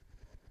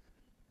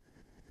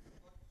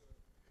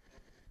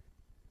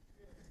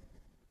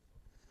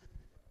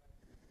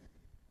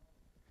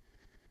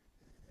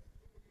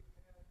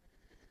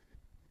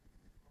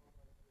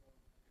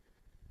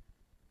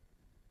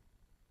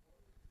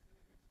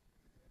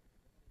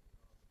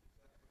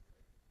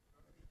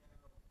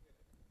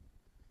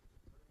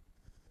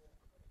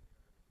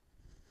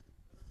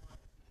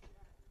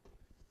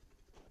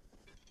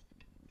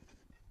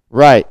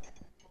 Right.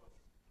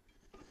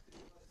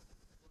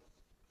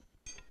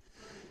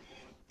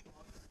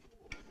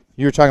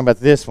 You were talking about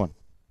this one.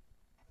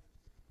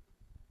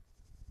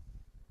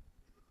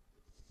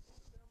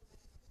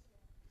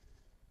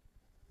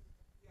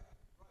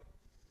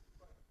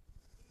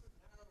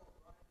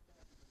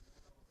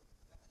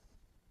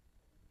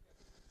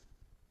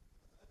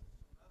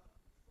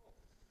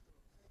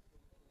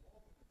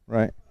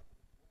 Right.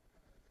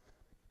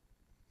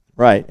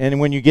 Right.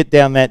 And when you get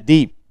down that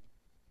deep,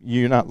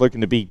 you're not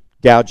looking to be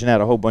gouging out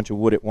a whole bunch of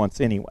wood at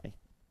once anyway.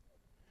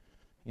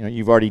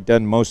 You've already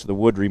done most of the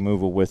wood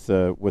removal with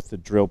the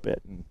drill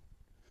bit,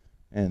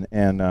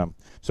 and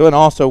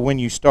also when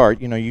you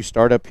start, you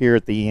start up here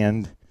at the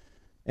end,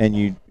 and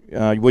you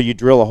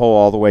drill a hole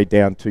all the way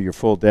down to your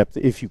full depth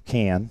if you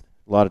can.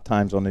 A lot of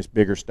times on this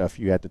bigger stuff,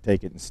 you have to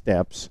take it in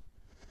steps,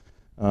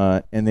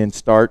 and then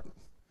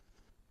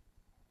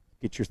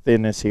get your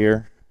thinness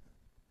here,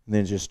 and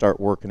then just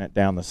start working it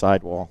down the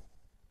sidewall.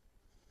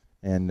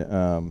 And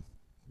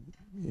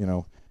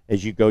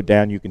as you go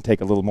down, you can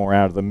take a little more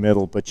out of the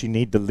middle, but you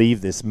need to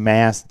leave this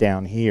mass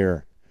down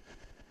here.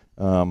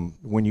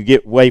 When you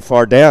get way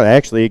far down,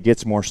 actually it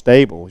gets more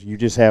stable. You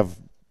just have,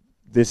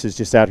 this is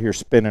just out here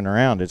spinning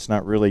around. It's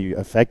not really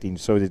affecting,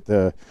 so that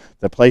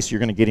the place you're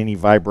going to get any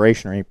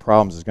vibration or any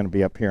problems is going to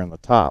be up here on the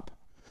top.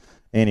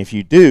 And if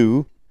you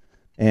do,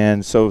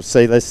 and so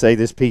let's say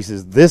this piece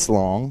is this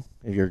long,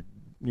 if you're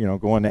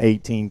going to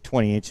 18,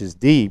 20 inches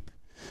deep,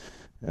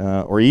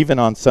 or even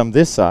on some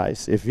this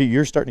size, if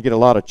you're starting to get a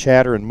lot of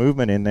chatter and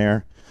movement in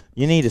there,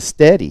 you need a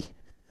steady.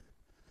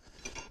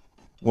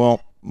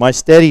 Well, my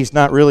steady's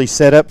not really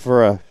set up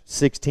for a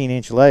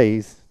 16-inch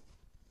lathe,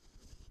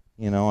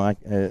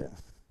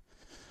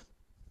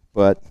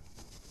 but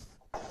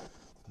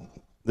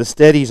the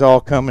steadies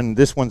all come in.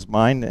 This one's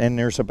mine, and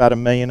there's about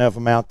 1 million of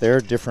them out there,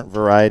 different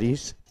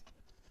varieties.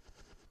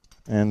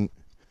 And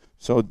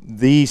so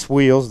these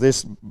wheels,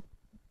 this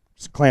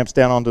clamps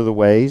down onto the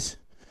ways.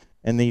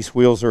 And these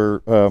wheels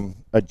are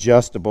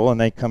adjustable, and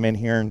they come in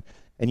here,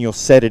 and you'll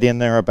set it in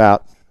there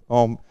about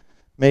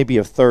maybe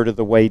 1/3 of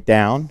the way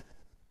down.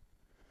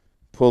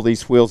 Pull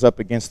these wheels up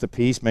against the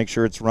piece, make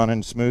sure it's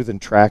running smooth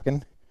and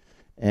tracking,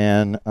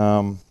 and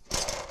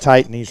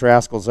tighten these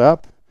rascals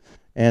up,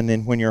 and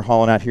then when you're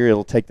hauling out here,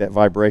 it'll take that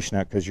vibration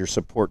out because you're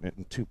supporting it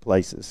in two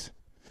places.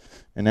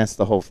 And that's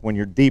the whole, when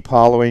you're deep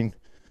hollowing,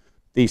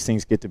 these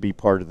things get to be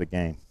part of the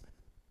game.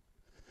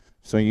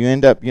 So you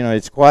end up,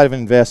 it's quite an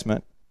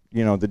investment.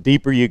 The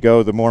deeper you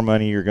go, the more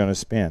money you're going to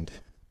spend.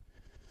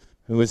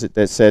 Who was it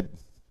that said,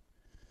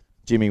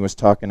 Jimmy was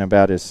talking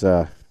about his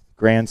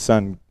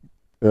grandson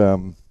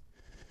going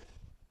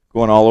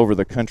all over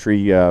the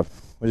country,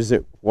 what is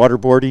it,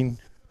 waterboarding?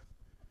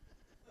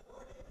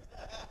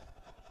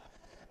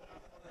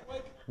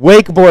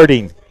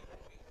 Wakeboarding.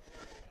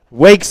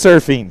 Wake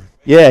surfing.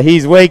 Yeah,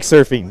 he's wake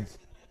surfing.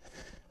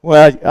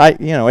 Well,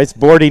 it's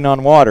boarding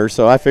on water,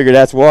 so I figured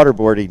that's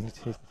waterboarding.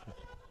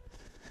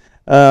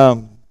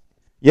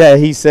 Yeah,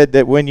 he said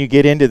that when you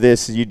get into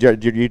this, you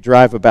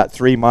drive about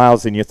 3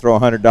 miles and you throw a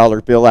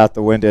 $100 bill out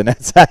the window, and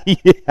that's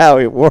how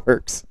it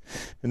works.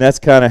 And that's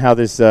kind of how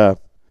this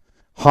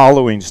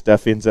hollowing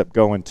stuff ends up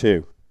going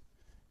too.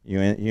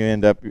 You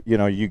end up,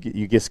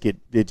 you just get,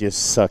 it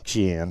just sucks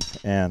you in,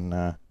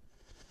 and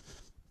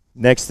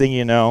next thing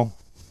you know,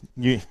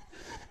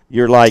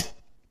 you're like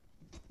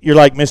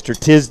Mr.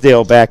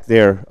 Tisdale back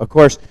there. Of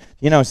course,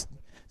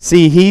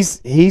 see,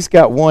 he's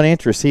got one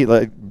interest.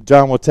 Like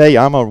John will tell you,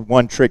 I'm a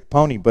one-trick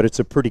pony, but it's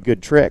a pretty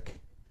good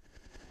trick.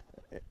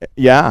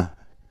 Yeah.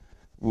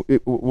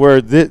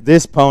 Where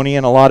this pony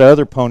and a lot of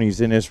other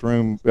ponies in this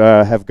room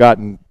have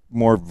gotten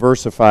more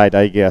diversified,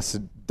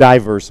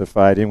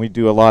 and we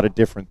do a lot of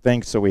different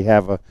things. So we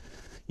have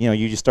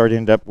you just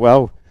end up,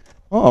 what's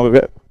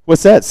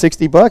that,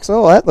 $60?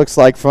 Oh, that looks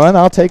like fun.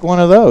 I'll take one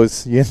of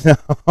those,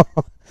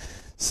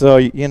 So,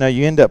 you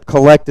end up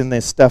collecting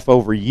this stuff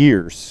over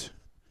years.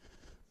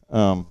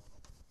 In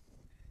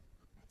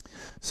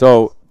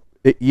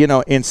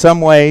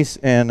some ways,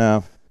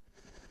 and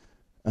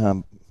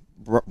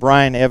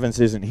Brian Evans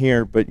isn't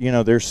here, but,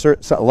 there's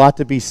a lot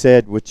to be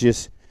said with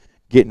just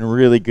getting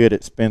really good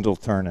at spindle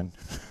turning.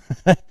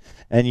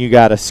 And you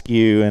got a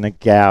skew and a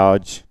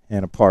gouge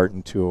and a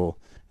parting tool,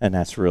 and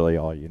that's really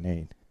all you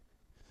need.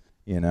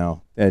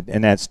 And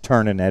that's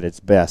turning at its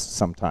best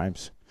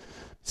sometimes.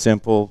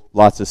 Simple,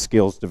 lots of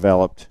skills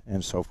developed,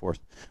 and so forth.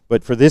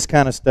 But for this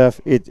kind of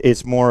stuff,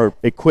 it's more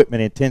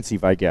equipment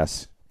intensive, I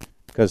guess,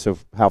 because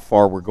of how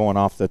far we're going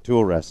off the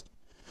tool rest.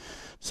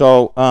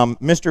 So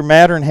Mr.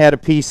 Mattern had a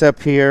piece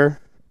up here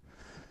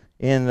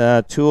in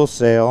the tool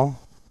sale.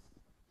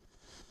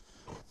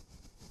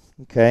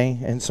 Okay,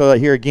 and so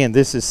here again,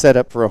 this is set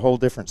up for a whole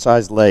different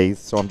size lathe,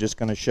 so I'm just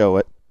going to show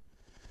it.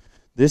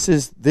 This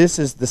is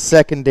the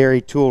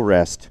secondary tool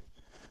rest.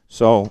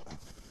 So,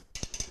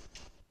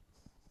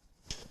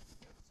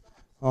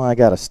 I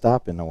got a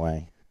stop in the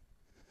way.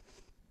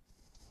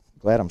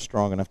 Glad I'm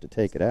strong enough to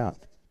take it out.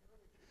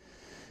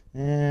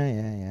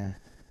 Yeah.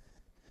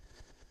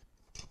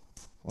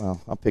 Well,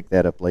 I'll pick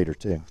that up later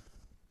too.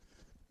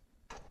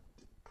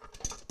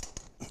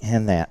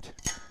 And that.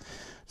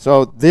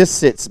 So this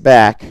sits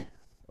back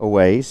a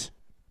ways.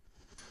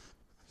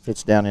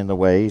 Fits down in the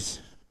ways.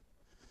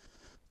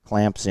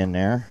 Clamps in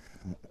there.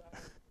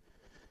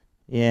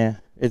 Yeah,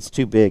 it's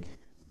too big.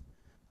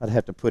 I'd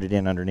have to put it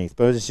in underneath,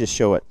 but let's just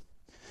show it.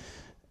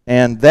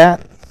 And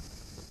that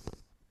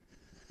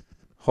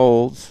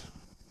holds.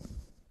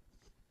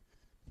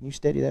 Can you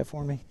steady that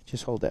for me?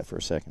 Just hold that for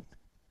a second.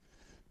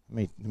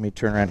 Let me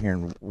turn around here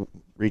and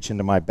reach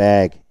into my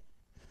bag.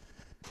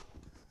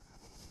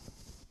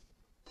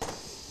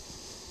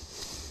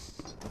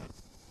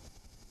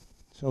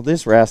 So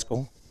this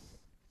rascal,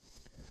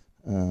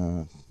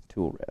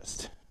 tool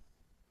rest.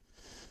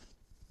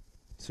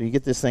 So you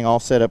get this thing all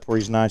set up where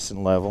he's nice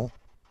and level.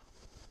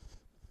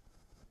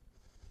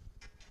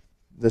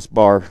 This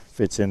bar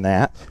fits in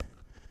that.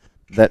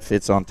 That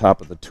fits on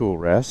top of the tool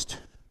rest.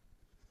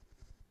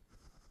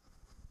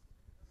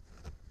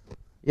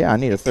 Yeah, I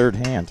need a third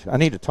hand. I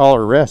need a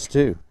taller rest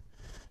too.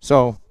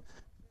 So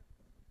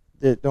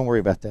don't worry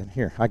about that.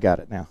 Here, I got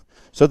it now.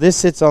 So this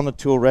sits on the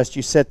tool rest.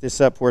 You set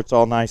this up where it's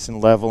all nice and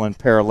level and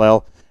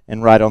parallel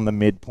and right on the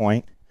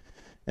midpoint.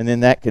 And then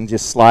that can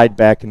just slide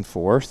back and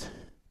forth.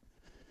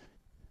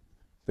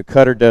 The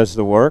cutter does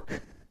the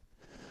work.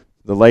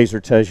 The laser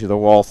tells you the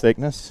wall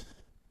thickness.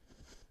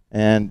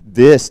 And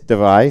this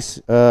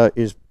device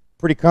is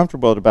pretty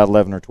comfortable at about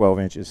 11 or 12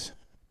 inches.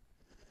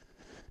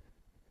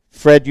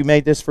 Fred, you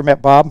made this for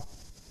Bob?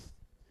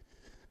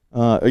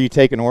 Are you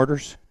taking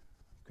orders?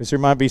 Because there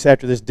might be,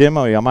 after this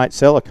demo, I might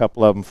sell a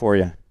couple of them for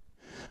you.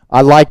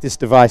 I like this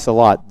device a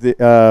lot.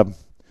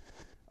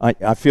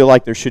 I feel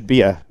like there should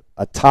be a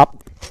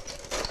top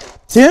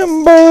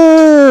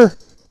timber.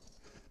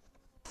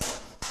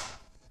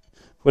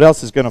 What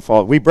else is going to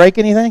fall? We break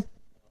anything?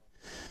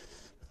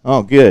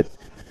 Oh, good.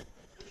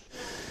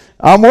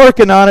 I'm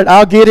working on it.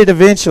 I'll get it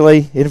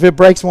eventually. And if it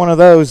breaks one of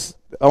those,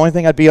 the only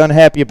thing I'd be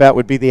unhappy about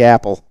would be the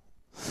apple.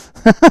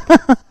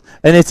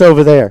 And it's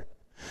over there.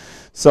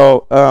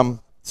 So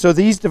so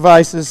these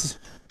devices,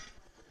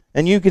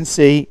 and you can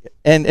see,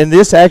 and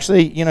this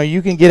actually,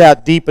 you can get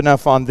out deep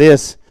enough on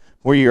this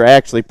where you're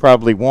actually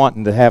probably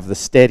wanting to have the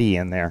steady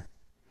in there.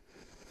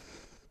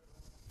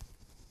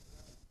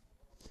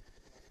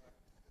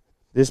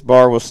 This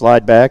bar will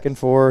slide back and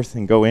forth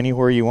and go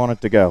anywhere you want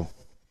it to go.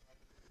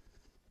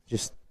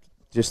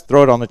 Just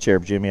throw it on the chair,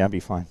 Jimmy. I'll be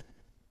fine.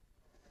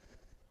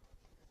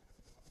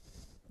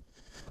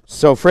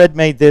 So Fred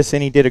made this,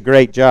 and he did a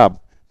great job.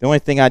 The only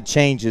thing I'd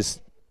change is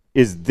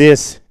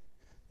this.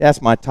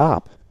 That's my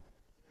top.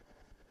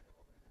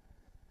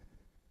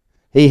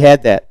 He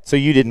had that, so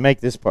you didn't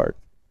make this part.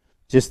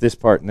 Just this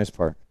part and this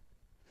part.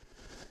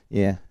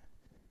 Yeah.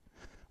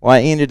 Well,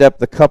 I ended up,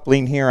 the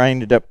coupling here, I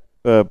ended up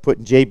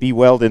putting JB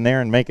weld in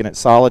there and making it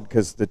solid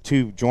because the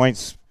two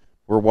joints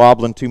were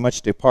wobbling too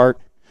much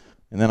apart.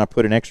 And then I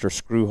put an extra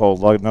screw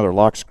hole, another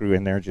lock screw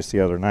in there just the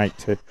other night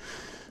to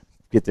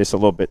get this a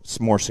little bit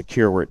more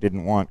secure where it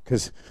didn't want.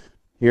 Because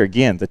here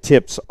again, the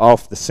tip's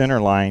off the center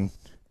line,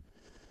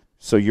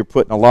 so you're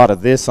putting a lot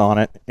of this on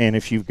it. And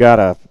if you've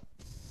got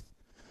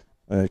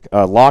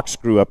a lock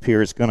screw up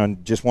here, it's going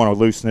to just want to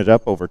loosen it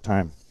up over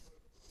time.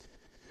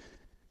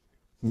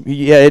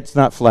 Yeah, it's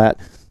not flat.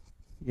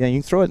 Yeah,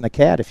 you can throw it in the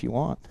cat if you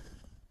want.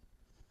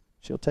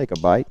 She'll take a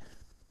bite.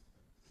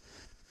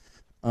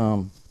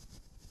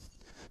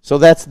 So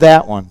that's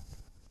that one.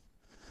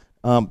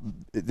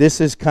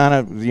 This is kind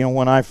of,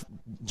 when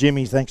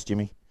Jimmy, thanks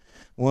Jimmy.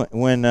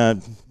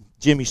 When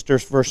Jimmy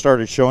first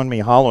started showing me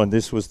hollowing,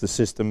 this was the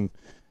system,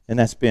 and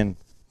that's been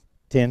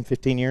 10,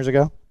 15 years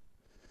ago.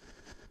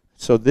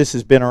 So this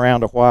has been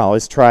around a while.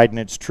 It's tried and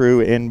it's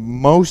true, and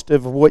most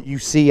of what you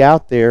see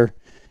out there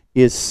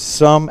is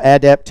some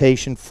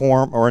adaptation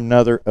form or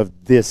another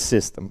of this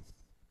system.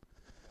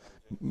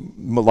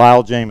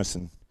 Lyle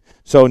Jameson.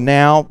 So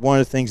now one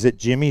of the things that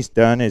Jimmy's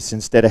done is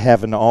instead of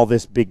having all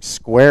this big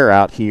square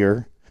out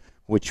here,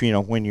 which,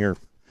 when you're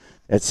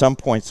at some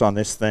points on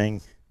this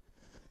thing,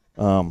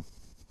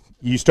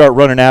 you start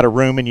running out of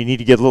room and you need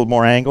to get a little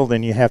more angle,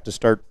 then you have to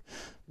start,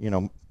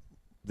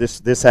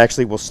 this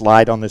actually will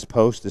slide on this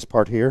post, this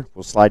part here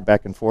will slide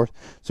back and forth.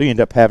 So you end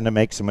up having to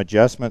make some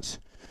adjustments.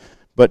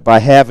 But by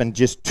having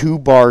just two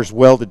bars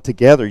welded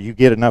together, you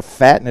get enough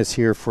fatness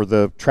here for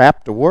the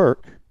trap to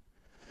work,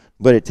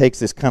 but it takes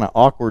this kind of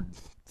awkward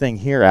thing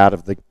here out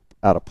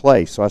of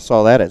play. So I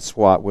saw that at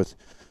SWAT with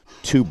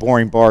two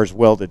boring bars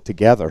welded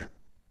together,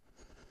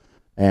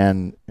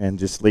 and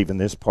just leaving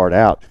this part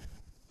out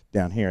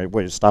down here.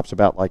 It stops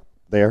about like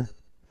there,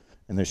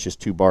 and there's just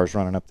two bars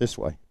running up this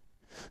way.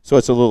 So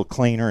it's a little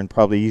cleaner and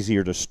probably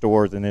easier to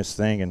store than this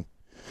thing. And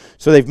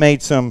so they've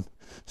made some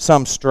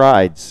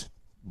strides,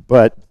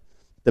 but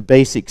the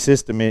basic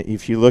system,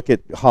 if you look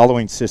at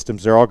hollowing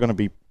systems, they're all going to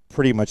be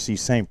pretty much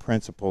these same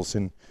principles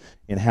in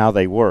how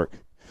they work.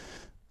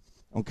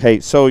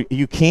 Okay, so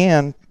you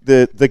can,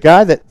 the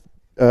guy that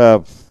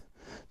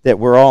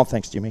we're all,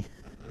 thanks Jimmy,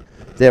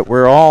 that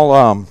we're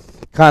all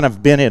kind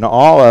of been in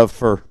awe of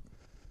for,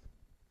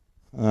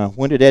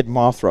 when did Ed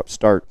Mothrop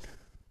start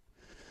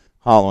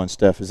hollowing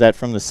stuff? Is that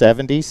from the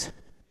 70s?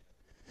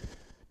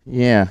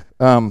 Yeah.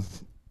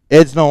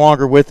 Ed's no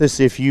longer with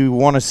us. If you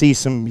want to see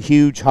some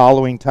huge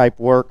hollowing type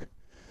work,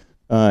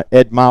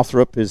 Ed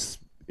Mothrop is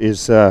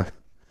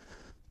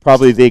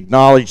probably the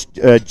acknowledged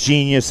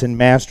genius and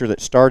master that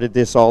started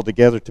this all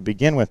together to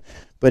begin with.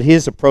 But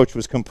his approach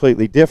was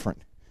completely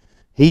different.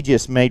 He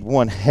just made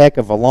one heck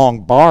of a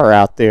long bar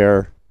out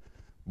there,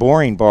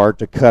 boring bar,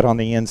 to cut on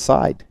the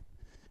inside.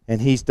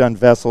 And he's done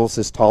vessels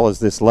as tall as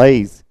this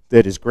lathe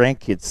that his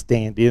grandkids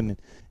stand in,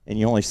 and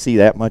you only see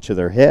that much of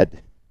their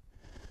head.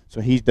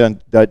 So he's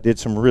did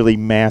some really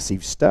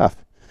massive stuff.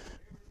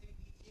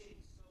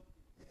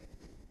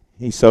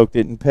 He soaked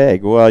it in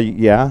peg. Well,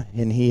 yeah,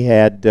 and he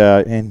had,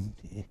 and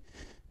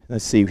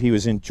let's see, he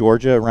was in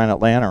Georgia, around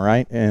Atlanta,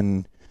 right?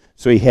 And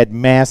so he had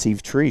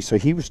massive trees. So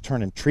he was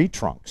turning tree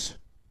trunks.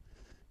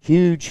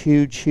 Huge,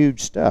 huge,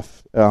 huge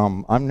stuff.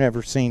 I've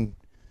never seen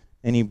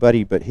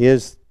anybody but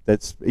his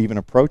that's even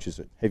approaches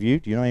it. Have you?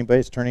 Do you know anybody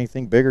that's turned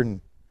anything bigger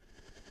than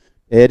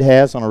Ed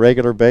has on a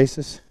regular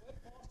basis?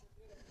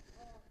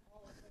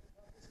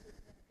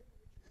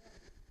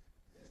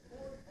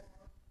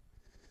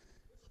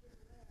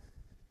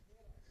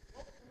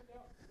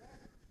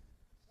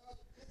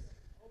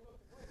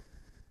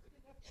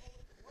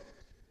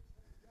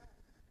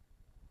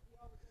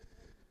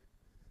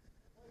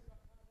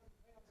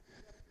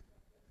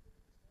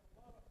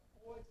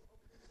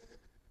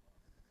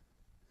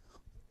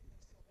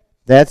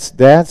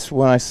 That's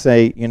when I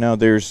say,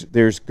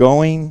 there's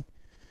going,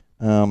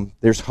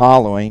 there's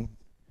hollowing,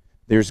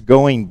 there's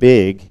going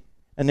big,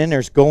 and then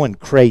there's going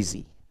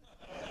crazy.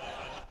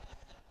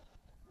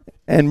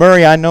 And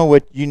Murray, I know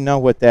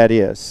what that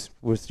is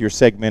with your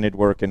segmented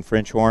work and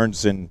French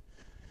horns and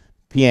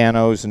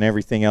pianos and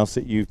everything else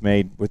that you've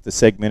made with the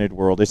segmented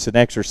world. It's an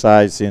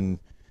exercise in,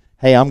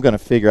 hey, I'm going to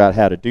figure out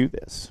how to do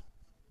this.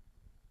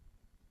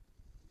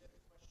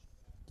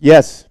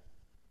 Yes.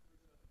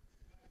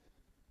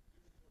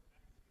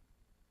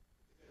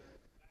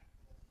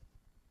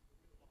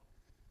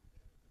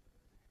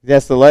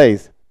 That's the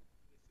lathe.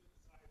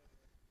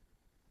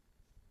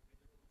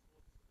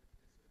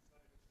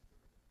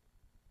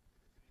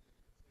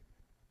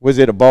 Was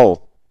it a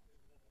bowl?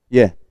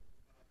 Yeah.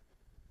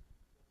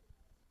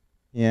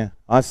 Yeah,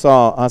 I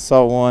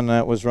saw one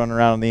that was running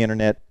around on the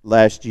internet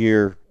last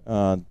year.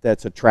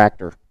 That's a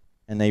tractor,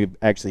 and they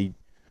actually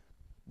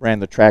ran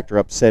the tractor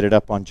up, set it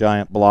up on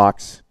giant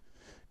blocks,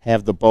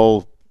 have the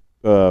bowl,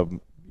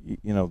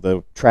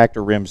 the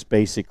tractor rims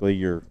basically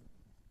your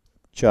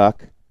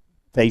chuck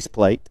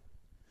faceplate,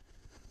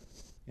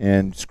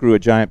 and screw a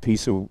giant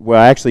piece of,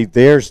 well, actually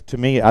theirs, to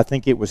me, I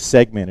think it was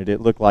segmented. It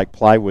looked like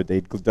plywood.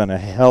 They'd done a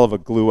hell of a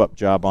glue up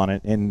job on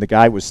it, and the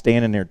guy was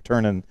standing there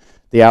turning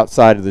the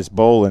outside of this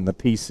bowl, and the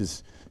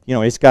pieces,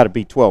 it's got to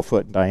be 12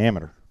 foot in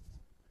diameter.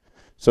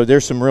 So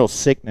there's some real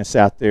sickness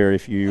out there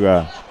if you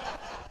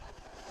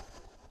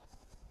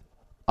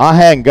I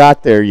hadn't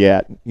got there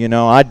yet.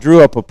 I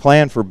drew up a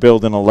plan for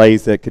building a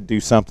lathe that could do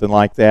something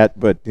like that,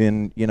 but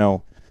then,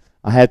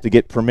 I had to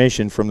get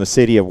permission from the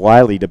city of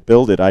Wiley to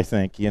build it, I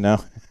think,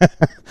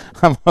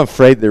 I'm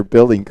afraid their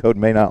building code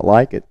may not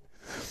like it.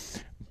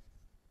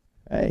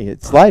 Hey,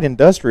 it's light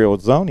industrial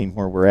zoning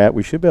where we're at.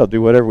 We should be able to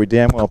do whatever we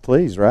damn well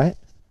please, right?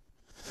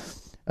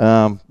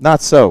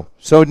 Not so.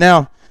 So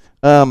now,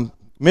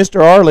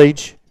 Mr.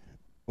 Arledge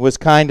was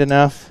kind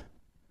enough.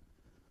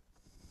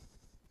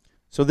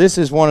 So this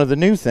is one of the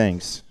new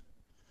things,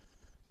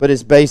 but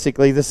it's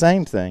basically the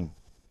same thing.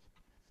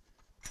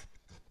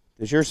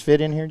 Does yours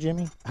fit in here,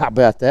 Jimmy? How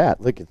about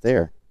that? Look at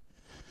there.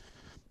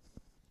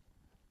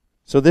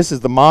 So this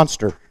is the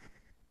monster. If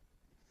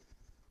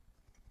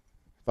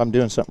I'm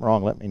doing something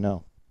wrong, let me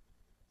know.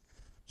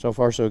 So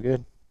far, so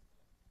good.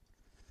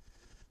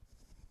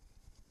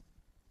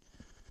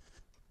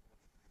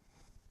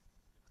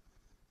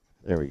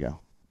 There we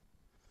go.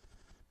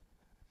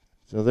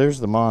 So there's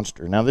the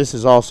monster. Now this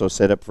is also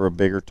set up for a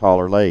bigger,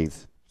 taller lathe.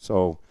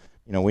 So,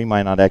 we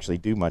might not actually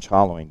do much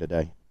hollowing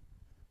today.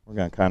 We're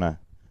going to kind of,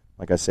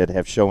 like I said,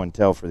 have show and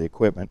tell for the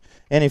equipment.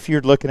 And if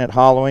you're looking at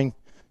hollowing,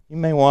 you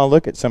may want to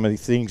look at some of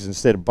these things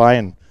instead of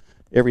buying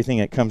everything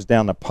that comes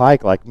down the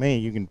pike like me.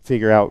 You can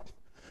figure out,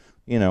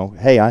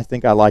 hey, I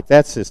think I like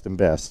that system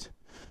best.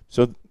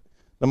 So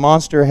the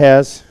monster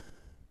has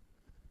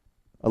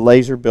a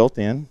laser built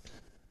in,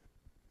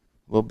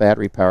 a little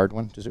battery powered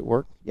one. Does it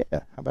work? Yeah, how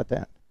about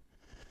that?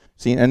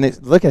 See,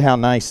 and look at how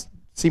nice.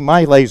 See,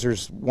 my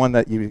laser's one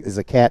that is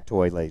a cat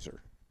toy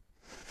laser.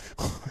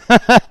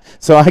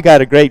 So I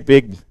got a great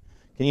big,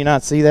 can you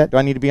not see that? Do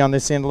I need to be on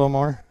this end a little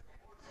more?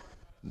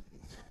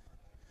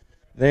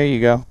 There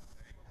you go.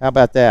 How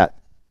about that?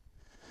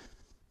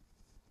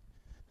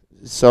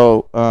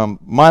 So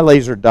my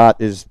laser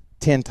dot is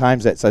 10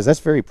 times that size. That's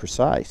very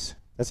precise.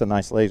 That's a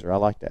nice laser. I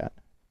like that.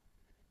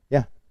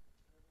 Yeah.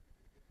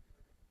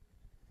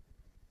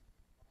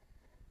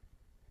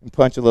 And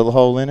punch a little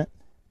hole in it.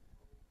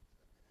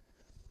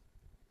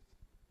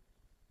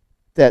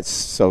 That's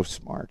so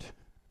smart.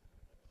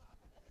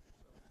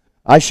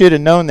 I should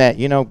have known that,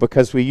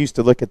 because we used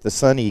to look at the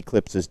sun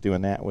eclipses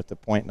doing that with the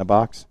point in the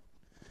box.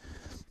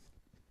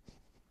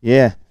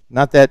 Yeah,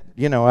 not that,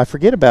 I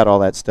forget about all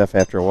that stuff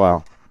after a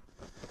while.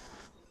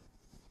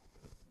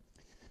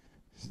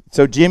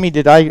 So, Jimmy,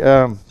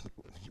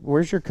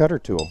 where's your cutter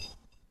tool?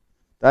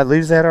 Did I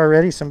lose that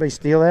already? Somebody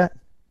steal that?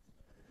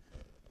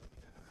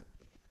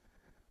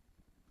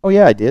 Oh,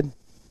 yeah, I did.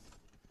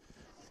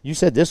 You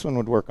said this one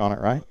would work on it,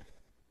 right?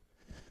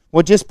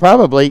 Well, just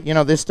probably,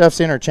 this stuff's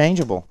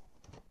interchangeable.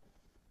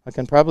 I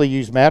can probably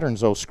use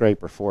Mattern's old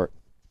scraper for it.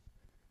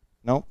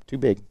 Nope, too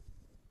big.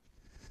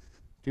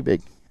 Too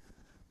big.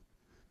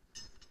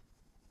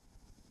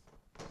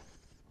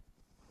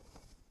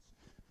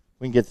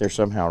 We can get there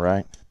somehow,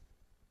 right?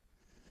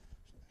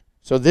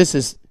 So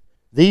these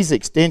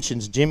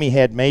extensions Jimmy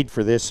had made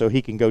for this so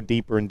he can go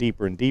deeper and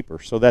deeper and deeper.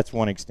 So that's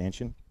one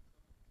extension.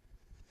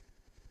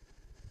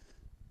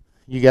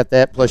 You got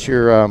that plus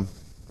your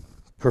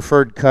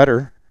preferred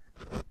cutter.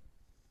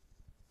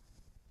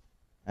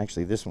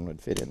 Actually, this one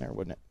would fit in there,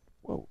 wouldn't it?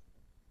 Whoa.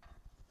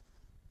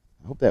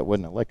 I hope that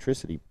wasn't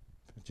electricity.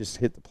 It just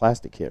hit the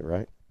plastic hit,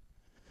 right?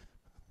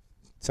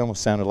 It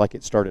almost sounded like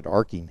it started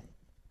arcing.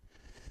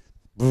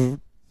 Yeah.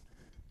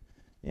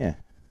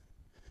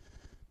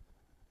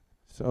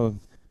 So,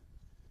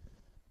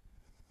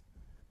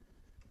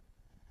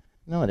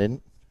 no, it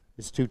didn't.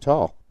 It's too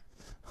tall.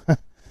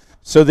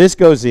 So this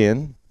goes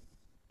in,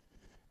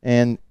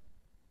 and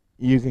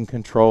you can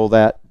control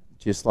that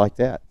just like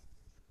that.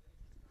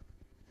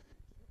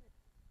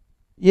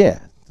 Yeah,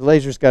 the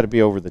laser's got to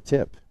be over the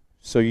tip.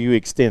 So you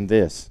extend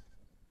this.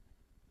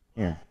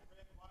 Here.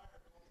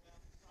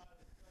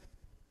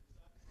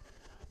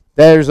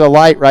 There's a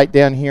light right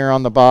down here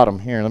on the bottom.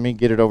 Here, let me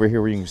get it over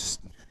here where you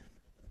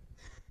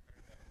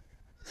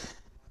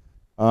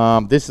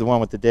can... this is the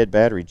one with the dead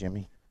battery,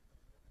 Jimmy.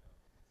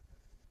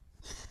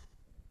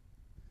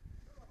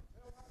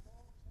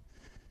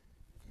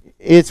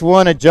 It's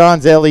one of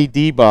John's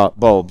LED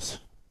bulbs.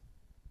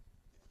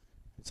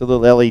 It's a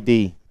little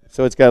LED.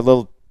 So it's got a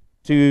little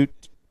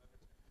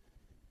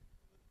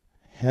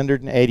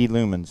 280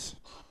 lumens.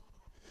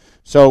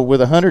 So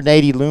with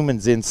 180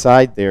 lumens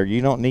inside there,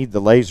 you don't need the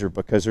laser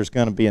because there's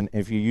going to be,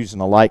 if you're using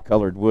a light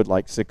colored wood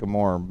like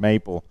sycamore or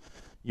maple,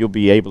 you'll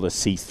be able to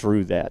see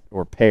through that,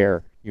 or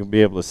pear. You'll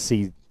be able to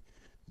see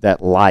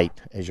that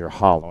light as you're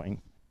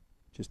hollowing.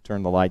 Just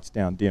turn the lights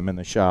down dim in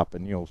the shop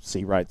and you'll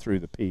see right through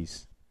the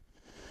piece.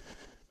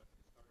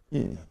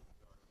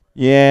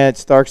 Yeah, it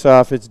starts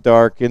off, it's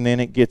dark, and then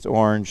it gets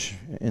orange,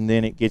 and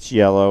then it gets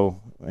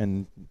yellow,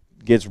 and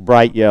gets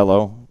bright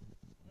yellow.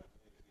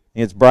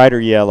 It's brighter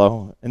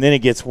yellow, and then it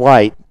gets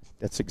white.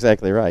 That's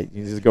exactly right.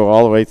 You just go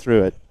all the way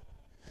through it.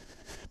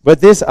 But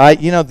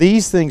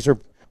these things are,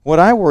 what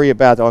I worry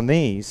about on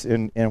these,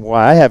 and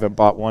why I haven't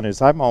bought one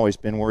is I've always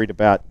been worried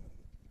about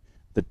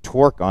the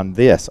torque on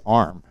this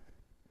arm.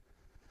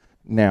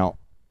 Now,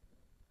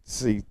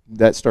 see,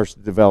 that starts to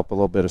develop a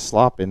little bit of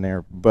slop in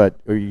there, but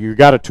you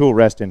got a tool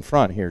rest in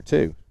front here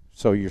too,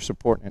 so you're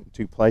supporting it in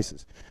two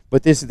places.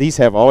 But these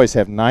always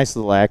have nice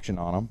little action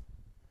on them.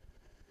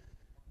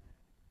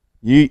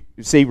 You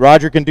see,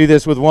 Roger can do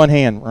this with one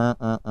hand.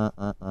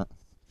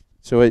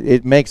 So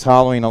it makes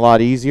hollowing a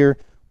lot easier.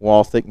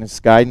 Wall thickness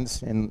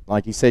guidance, and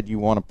like he said, you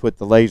want to put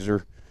the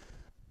laser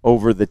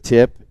over the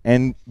tip,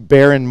 and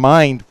bear in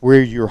mind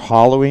where you're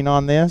hollowing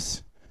on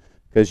this,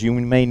 because you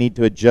may need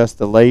to adjust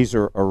the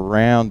laser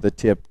around the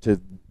tip to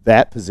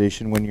that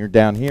position when you're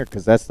down here,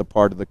 because that's the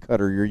part of the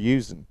cutter you're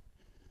using.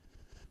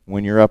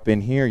 When you're up in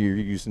here, you're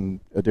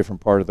using a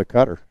different part of the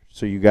cutter,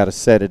 so you got to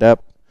set it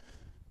up,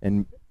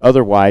 and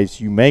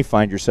otherwise you may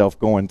find yourself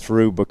going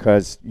through,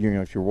 because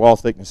if your wall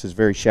thickness is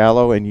very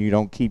shallow and you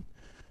don't keep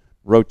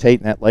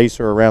rotating that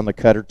laser around the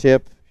cutter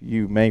tip,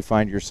 you may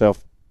find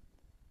yourself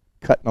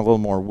cutting a little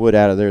more wood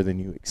out of there than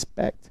you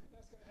expect.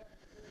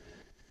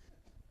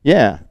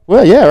 Yeah,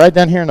 well, yeah, right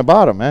down here in the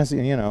bottom, as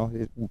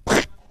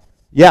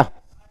yeah.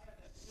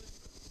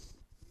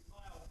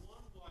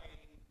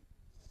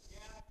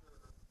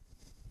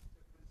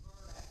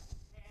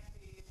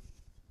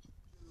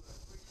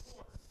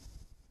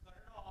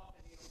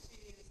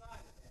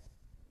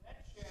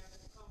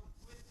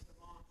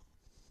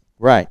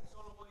 Right.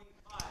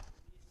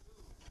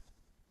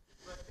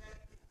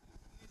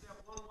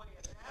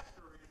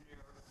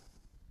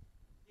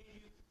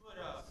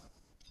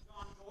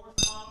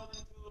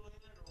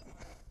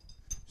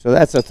 So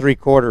that's a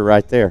 3/4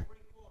 right there.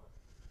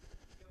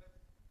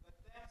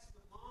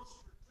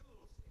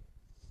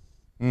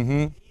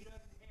 Mm-hmm.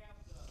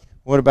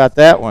 What about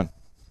that one?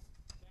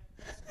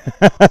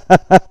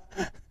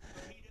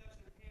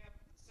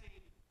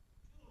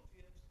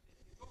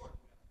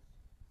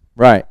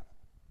 Right.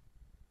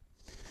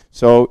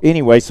 So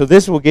anyway, so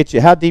this will get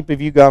you. How deep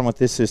have you gone with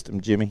this system,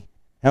 Jimmy?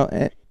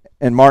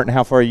 And Martin,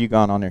 how far have you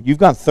gone on there? You've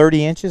gone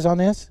 30 inches on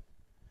this?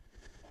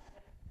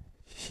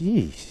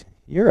 Jeez.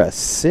 You're a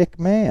sick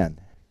man.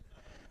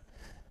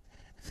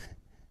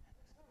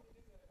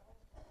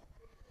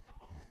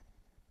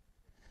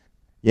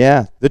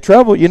 Yeah, the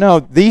trouble,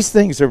 these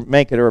things are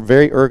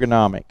very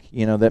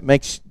ergonomic. That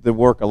makes the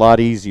work a lot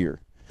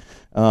easier.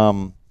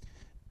 And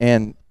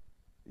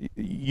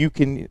you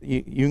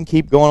can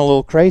keep going a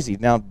little crazy.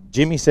 Now,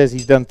 Jimmy says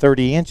he's done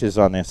 30 inches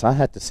on this. I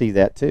had to see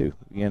that too.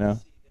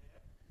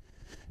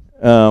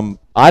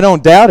 I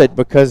don't doubt it,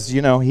 because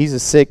he's a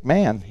sick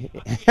man.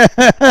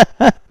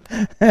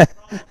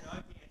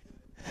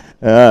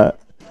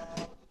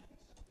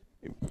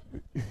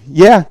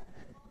 Yeah.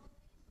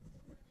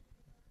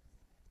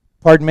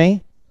 Pardon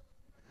me?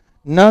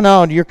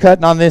 No, you're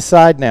cutting on this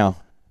side now.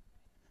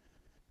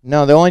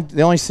 No, the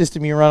only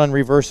system you run on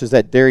reverse is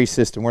that dairy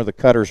system where the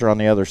cutters are on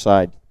the other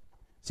side.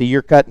 See,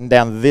 you're cutting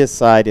down this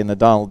side in the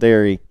Donald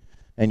Dairy,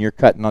 and you're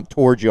cutting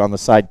towards you on the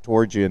side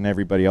towards you in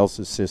everybody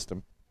else's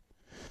system.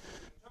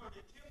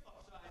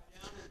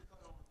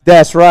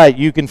 That's right.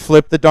 You can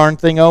flip the darn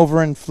thing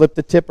over and flip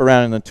the tip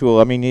around in the tool.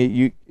 I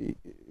mean,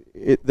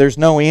 there's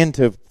no end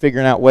to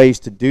figuring out ways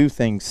to do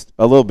things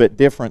a little bit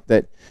different,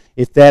 that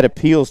if that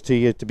appeals to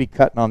you to be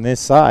cutting on this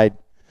side.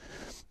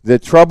 The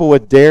trouble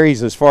with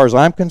dairies, as far as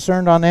I'm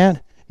concerned on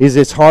that, is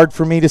it's hard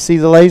for me to see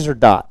the laser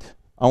dot.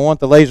 I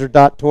want the laser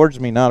dot towards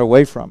me, not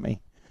away from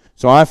me.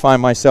 So I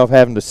find myself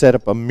having to set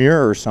up a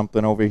mirror or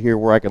something over here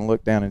where I can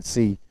look down and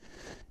see.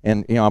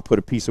 And I'll put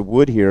a piece of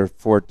wood here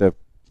for it to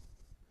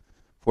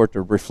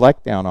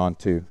reflect down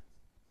onto.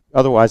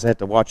 Otherwise, I have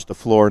to watch the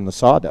floor and the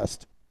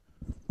sawdust.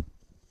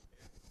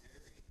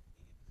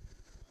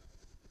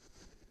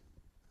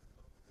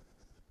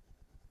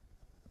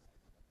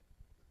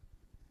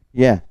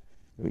 Yeah,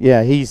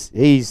 he's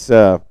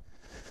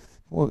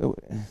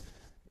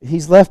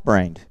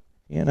left-brained,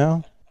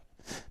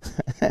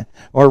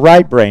 or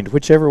right-brained,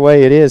 whichever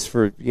way it is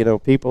for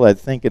people that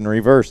think in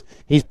reverse.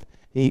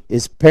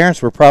 His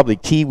parents were probably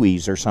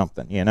Kiwis or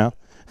something,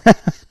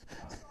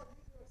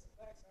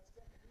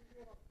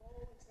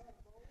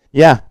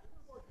 Yeah,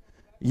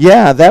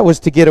 that was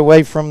to get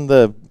away from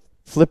the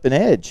flipping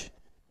edge.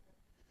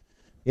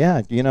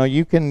 Yeah,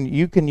 you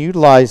can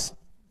utilize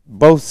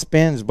both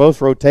spins,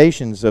 both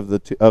rotations of the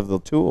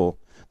tool.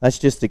 That's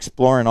just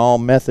exploring all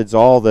methods,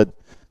 all the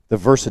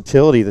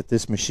versatility that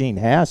this machine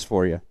has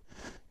for you.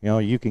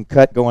 You can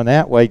cut going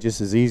that way just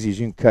as easy as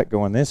you can cut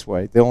going this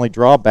way. The only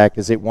drawback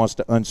is it wants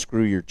to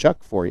unscrew your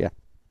chuck for you.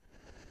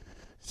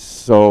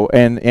 So,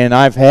 and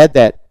I've had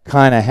that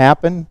kind of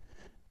happen,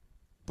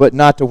 but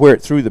not to where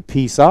it threw the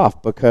piece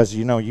off, because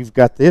you know you've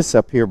got this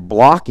up here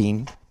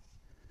blocking,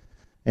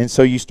 and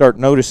so you start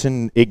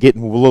noticing it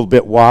getting a little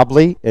bit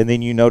wobbly, and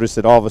then you notice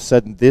that all of a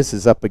sudden this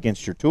is up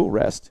against your tool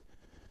rest,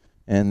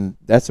 and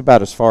that's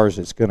about as far as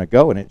it's going to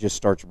go, and it just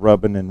starts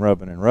rubbing and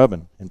rubbing and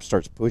rubbing and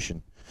starts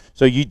pushing.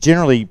 So you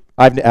generally,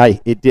 I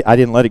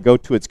didn't let it go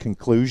to its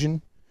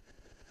conclusion,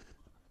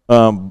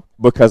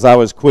 because I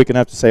was quick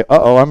enough to say,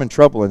 uh-oh, I'm in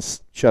trouble, and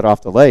shut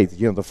off the lathe.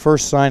 You know, the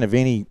first sign of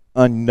any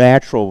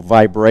unnatural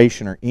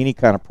vibration or any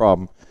kind of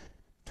problem,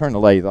 turn the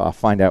lathe off,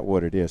 find out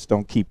what it is.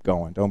 Don't keep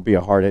going. Don't be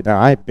a hard head. Now,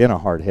 I've been a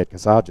hard head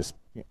because I'll just,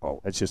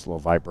 it's just a little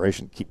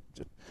vibration.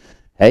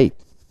 Hey,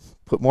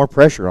 put more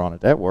pressure on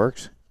it. That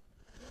works.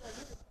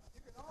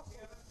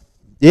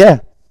 Yeah.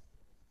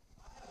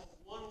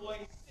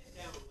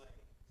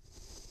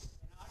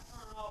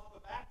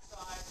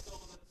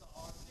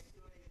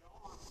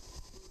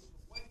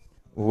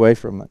 Away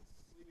from it.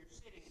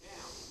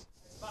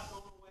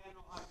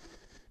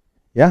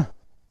 Yeah.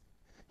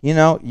 You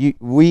know,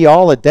 we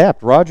all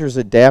adapt. Roger's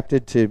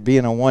adapted to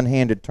being a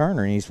one-handed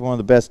turner, and he's one of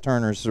the best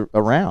turners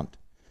around.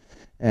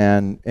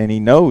 And he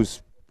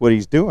knows what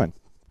he's doing.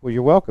 Well,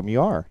 you're welcome.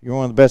 You are. You're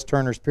one of the best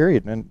turners,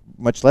 period, and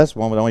much less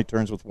one that only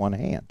turns with one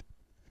hand.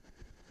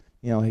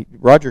 You know,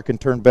 Roger can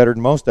turn better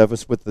than most of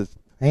us with the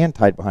hand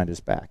tied behind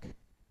his back.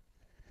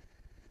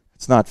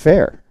 It's not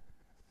fair.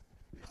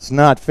 It's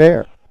not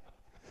fair.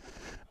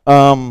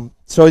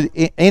 So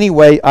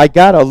anyway, I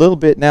got a little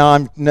bit now.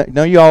 I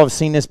know you all have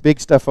seen this big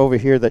stuff over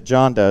here that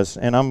John does,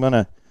 and I'm going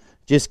to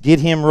just get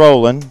him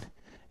rolling.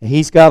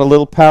 He's got a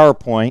little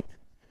PowerPoint,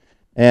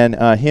 and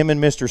him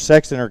and Mr.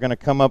 Sexton are going to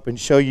come up and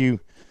show you.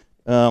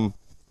 You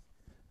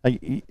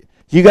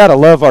got to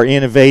love our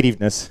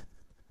innovativeness.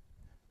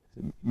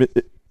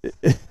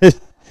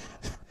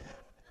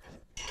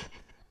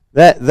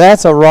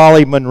 That's a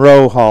Raleigh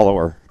Monroe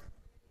hollower.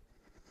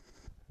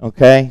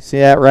 Okay, see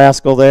that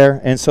rascal there?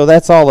 And so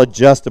that's all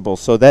adjustable.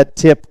 So that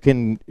tip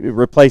can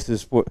replace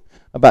this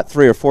about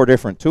 3 or 4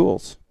 different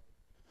tools.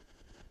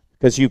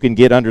 Because you can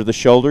get under the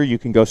shoulder, you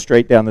can go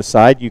straight down the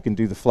side, you can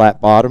do the flat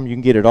bottom, you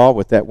can get it all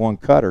with that one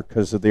cutter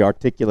because of the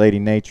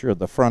articulating nature of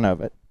the front of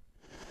it.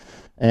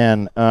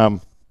 And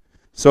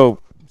so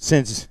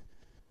since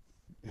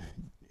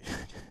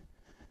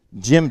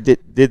Jim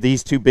did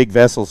these 2 big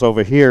vessels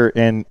over here,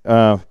 and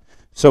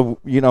so,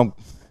 you know,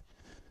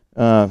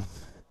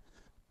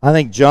 I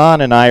think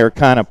John and I are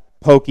kind of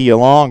pokey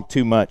along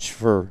too much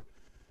for,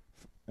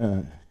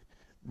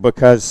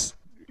 because,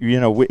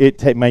 you know,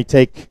 it may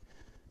take,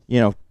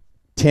 you know,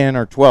 10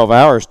 or 12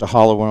 hours to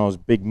hollow one of those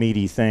big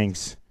meaty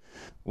things,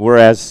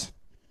 whereas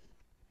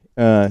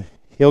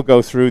he'll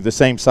go through the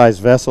same size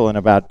vessel in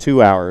about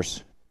 2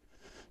 hours.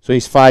 So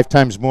he's 5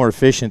 times more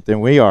efficient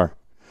than we are.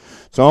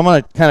 So I'm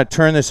going to kind of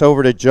turn this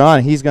over to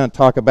John. He's going to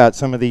talk about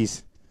some of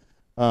these.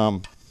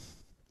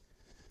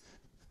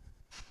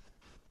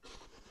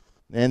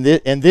 And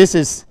this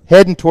is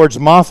heading towards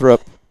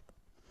Mothrop,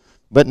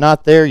 but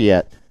not there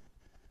yet.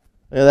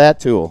 Look at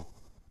that tool.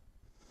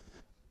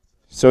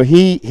 So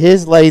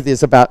his lathe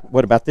is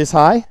about this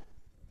high?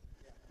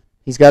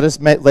 He's got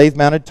his lathe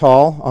mounted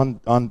tall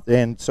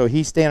and so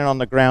he's standing on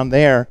the ground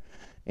there.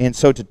 And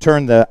so to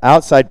turn the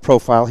outside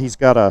profile, he's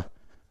got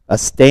a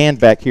stand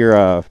back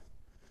here.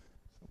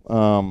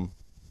 What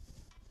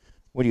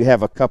do you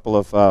have? A couple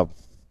of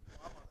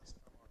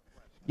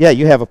yeah,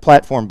 you have a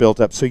platform built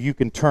up, so you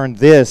can turn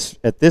this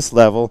at this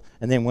level,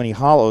 and then when he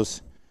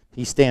hollows,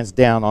 he stands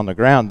down on the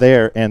ground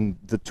there, and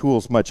the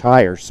tool's much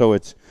higher. So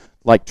it's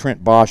like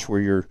Trent Bosch,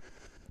 where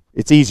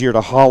it's easier to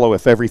hollow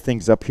if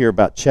everything's up here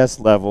about chest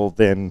level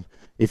than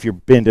if you're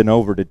bending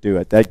over to do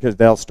it. Because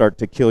that'll start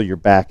to kill your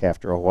back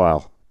after a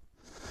while.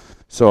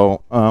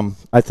 So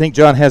I think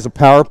John has a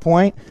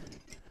PowerPoint.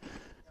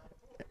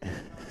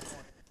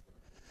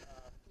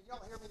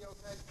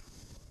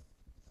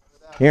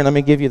 Here, let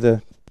me give you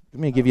the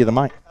mic. I don't need the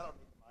mic.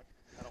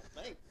 I don't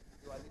think.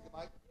 Do I need the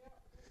mic?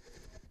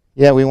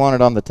 Yeah, we want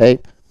it on the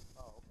tape.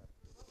 Oh,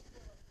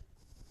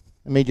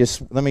 okay.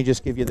 Let me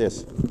just give you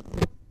this.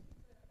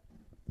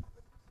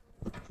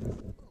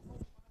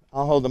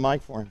 I'll hold the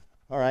mic for him.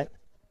 All right.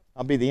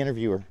 I'll be the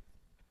interviewer. Would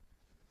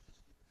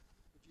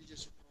you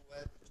just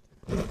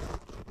roll that?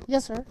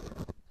 Yes, sir.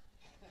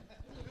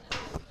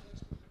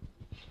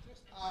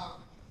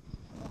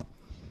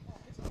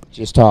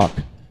 Just talk.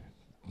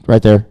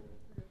 Right there.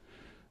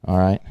 All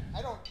right.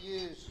 I don't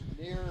use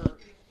near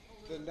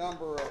the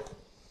number of,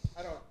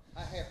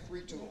 I have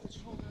 3 tools.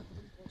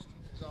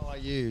 That's all I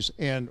use.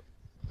 And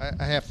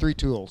I have 3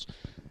 tools.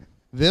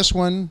 This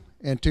one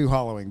and 2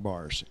 hollowing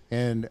bars.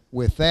 And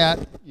with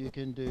that, you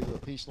can do a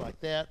piece like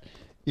that.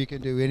 You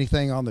can do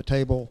anything on the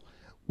table.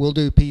 We'll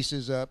do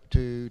pieces up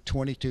to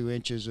 22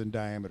 inches in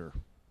diameter.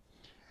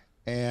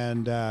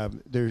 And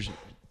there's,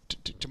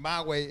 to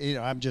my way, you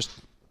know,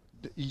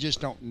 you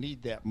just don't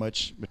need that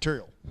much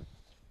material.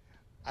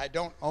 I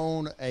don't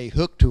own a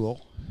hook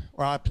tool,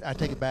 or I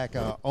take it back,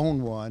 I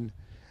own one,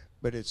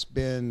 but it's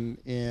been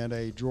in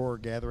a drawer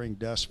gathering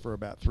dust for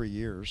about 3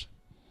 years.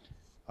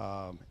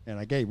 And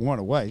I gave one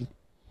away.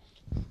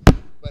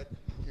 But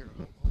here,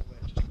 hold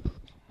that just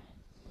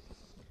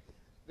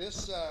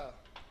this, got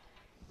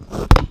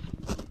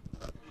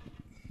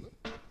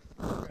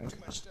too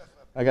much stuff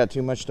up. I got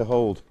too much to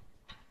hold.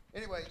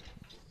 Anyway,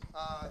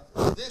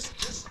 this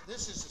is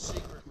the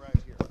secret right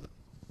here.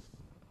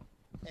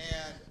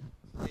 And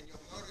you'll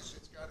notice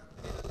it's got a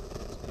pin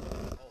that's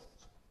got holes.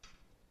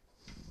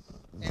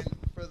 And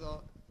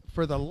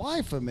for the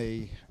life of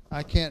me,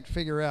 I can't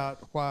figure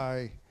out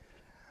why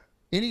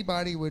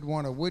anybody would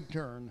want a wood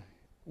turn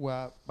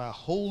by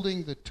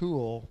holding the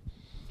tool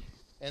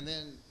and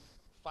then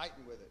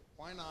fighting with it.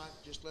 Why not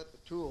just let the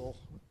tool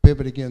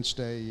pivot against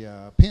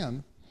a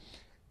pin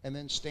and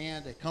then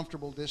stand a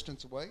comfortable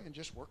distance away and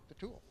just work the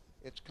tool?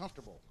 It's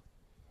comfortable.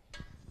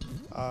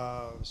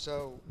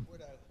 So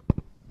what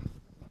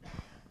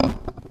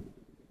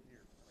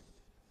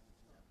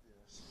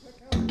Is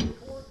that kind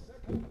of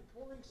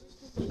coring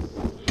systems?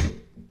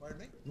 Pardon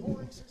me?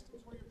 Coring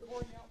systems where you're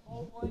coring out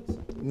ball blanks?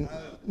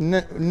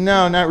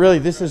 No, not really.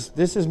 This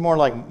is more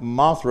like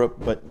Mothra,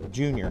 but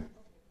junior. It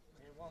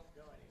won't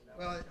go anywhere.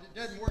 Well, it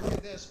doesn't work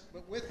with this,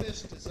 but with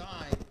this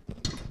design,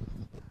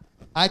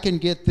 I can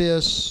get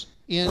this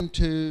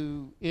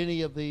into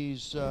any of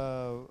these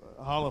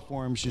hollow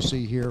forms you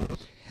see here.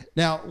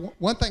 Now,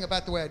 one thing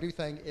about the way I do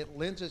things, it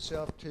lends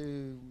itself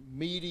to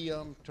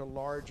medium to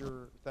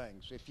larger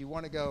things. If you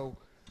want to go,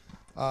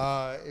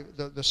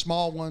 the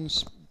small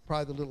ones,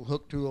 probably the little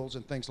hook tools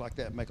and things like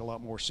that make a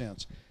lot more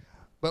sense.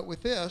 But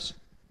with this,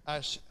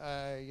 I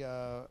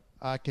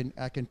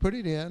can put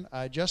it in.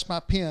 I adjust my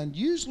pin,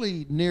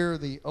 usually near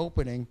the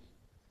opening.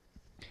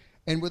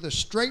 And with a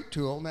straight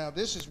tool, now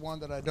this is one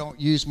that I don't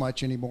use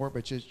much anymore,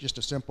 but it's just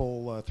a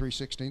simple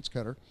 3/16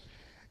 cutter.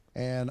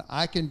 And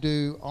I can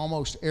do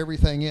almost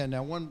everything in.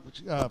 Now, one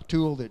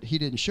tool that he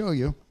didn't show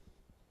you.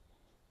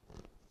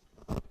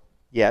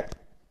 Yet.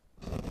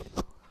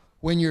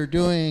 When you're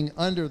doing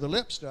under the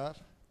lip stuff,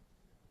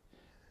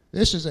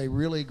 this is a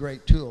really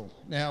great tool.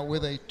 Now,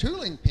 with a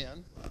tooling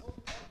pin,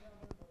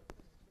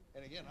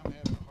 and again, I'm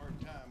having a hard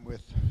time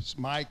with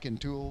mic and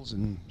tools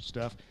and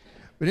stuff.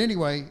 But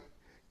anyway,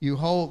 you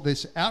hold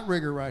this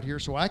outrigger right here,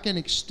 so I can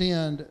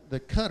extend the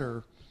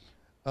cutter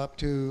up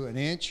to 1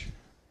 inch,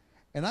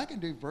 and I can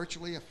do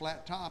virtually a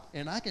flat top,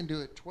 and I can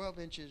do it 12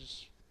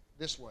 inches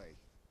this way,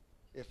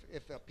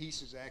 if a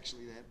piece is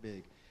actually that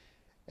big.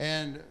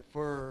 And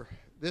for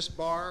this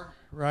bar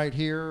right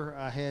here,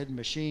 I had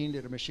machined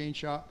at a machine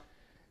shop.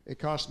 It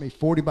cost me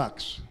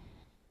 $40.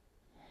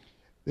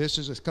 This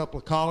is a couple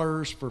of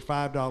collars for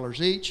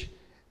 $5 each,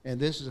 and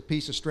this is a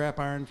piece of strap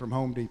iron from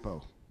Home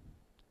Depot.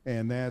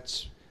 And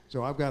that's,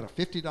 so I've got a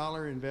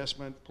 $50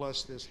 investment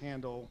plus this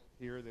handle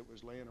here that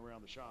was laying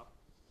around the shop.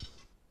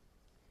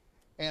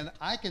 And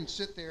I can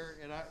sit there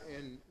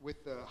and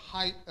with the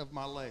height of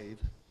my lathe,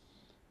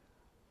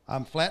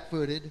 I'm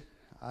flat-footed.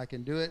 I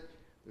can do it.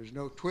 There's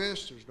no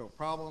twist, there's no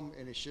problem,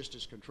 and it's just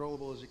as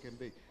controllable as it can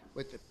be.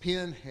 But the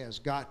pin has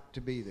got to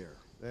be there.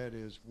 That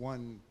is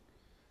one,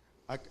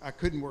 I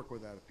couldn't work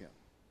without a pin.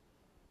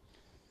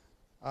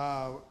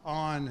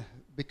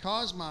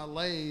 Because my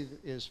lathe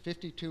is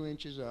 52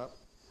 inches up,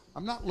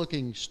 I'm not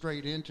looking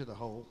straight into the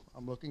hole.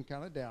 I'm looking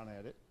kind of down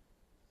at it.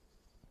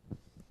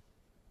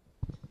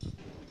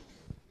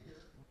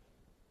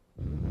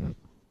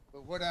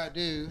 But what I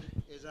do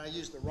is I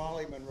use the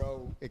Raleigh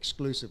Monroe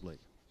exclusively.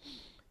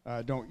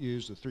 I don't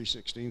use the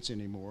 3/16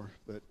 anymore,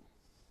 but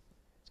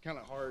it's kind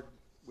of hard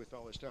with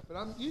all this stuff. But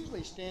I'm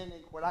usually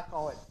standing what I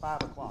call at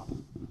 5 o'clock.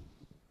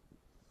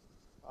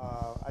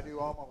 I do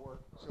all my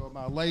work. So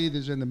my lathe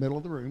is in the middle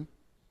of the room,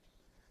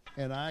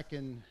 and I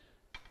can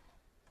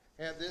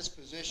have this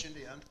positioned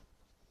in.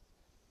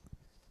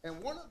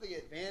 And one of the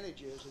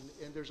advantages,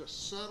 and there's a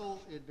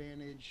subtle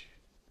advantage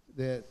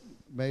that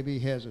maybe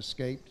has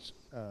escaped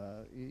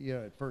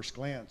at first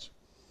glance,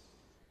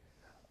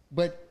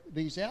 but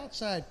these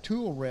outside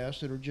tool rests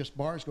that are just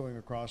bars going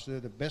across, they're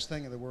the best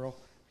thing in the world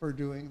for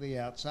doing the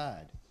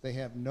outside. They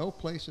have no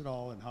place at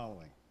all in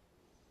hollowing.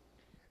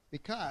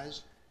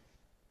 Because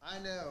I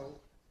know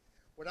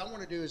what I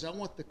want to do is I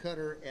want the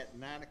cutter at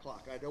 9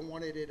 o'clock. I don't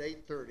want it at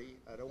 8:30.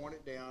 I don't want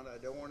it down. I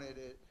don't want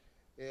it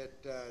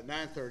at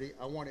 9:30.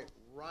 I want it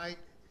right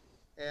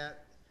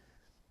at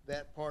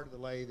that part of the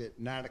lathe at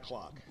 9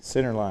 o'clock.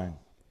 Center line.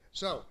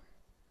 So,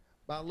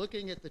 by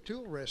looking at the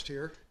tool rest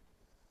here,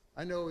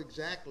 I know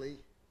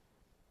exactly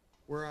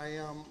where I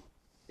am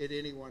at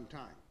any one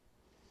time.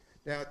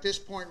 Now, at this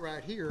point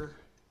right here,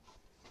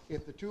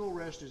 if the tool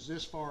rest is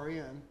this far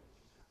in,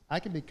 I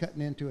can be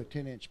cutting into a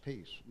 10-inch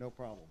piece, no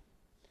problem.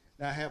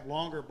 Now, I have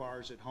longer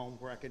bars at home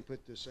where I can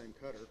put this same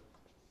cutter,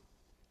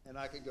 and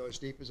I can go as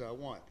deep as I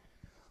want.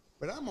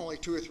 But I'm only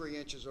 2 or 3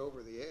 inches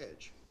over the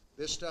edge.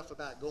 This stuff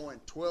about going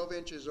 12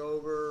 inches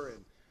over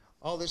and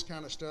all this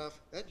kind of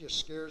stuff, that just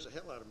scares the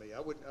hell out of me. I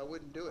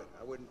wouldn't do it.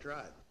 I wouldn't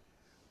try it.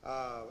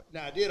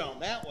 Now, I did on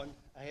that one.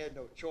 I had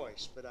no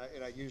choice, but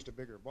I used a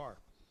bigger bar.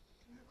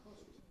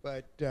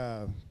 But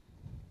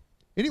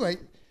anyway,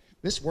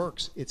 this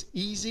works. It's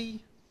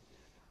easy.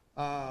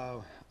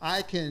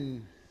 I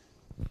can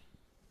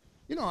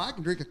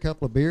drink a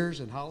couple of beers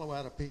and hollow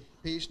out a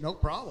piece, no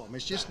problem.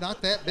 It's just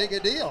not that big a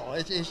deal.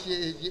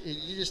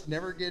 You just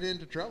never get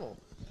into trouble.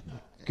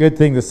 Good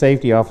thing the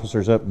safety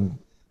officer's up in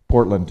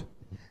Portland.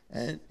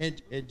 And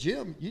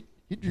Jim, you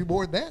do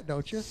more than that,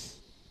 don't you?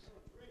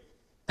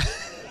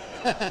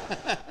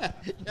 Yeah,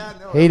 I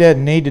know. He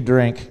doesn't need to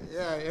drink.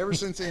 Yeah, ever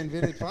since they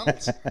invented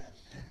funnels. But,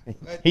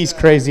 He's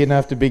crazy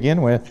enough to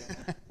begin with.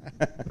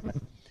 But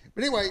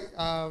anyway,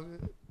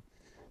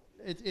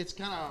 it's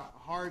kind of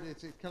hard.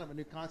 It's kind of a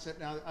new concept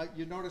now.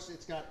 You notice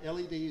it's got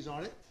LEDs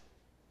on it.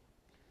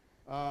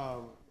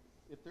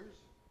 If there's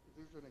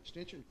an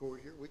extension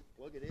cord here, we can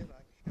plug it in.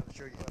 I can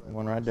show you how that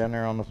One right down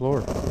there on the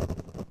floor.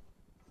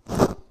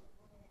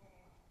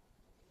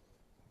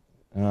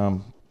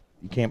 You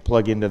can't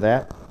plug into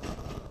that.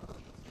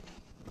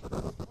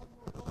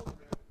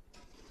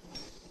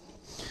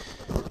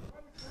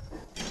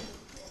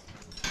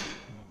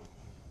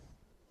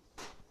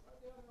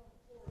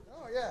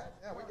 Oh yeah,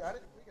 we got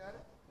it,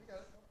 no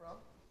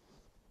problem.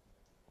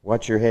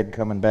 Watch your head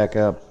coming back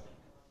up.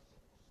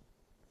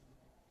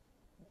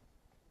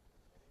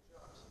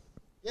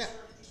 Yeah.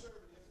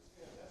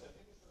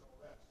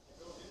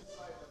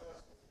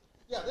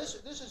 Yeah,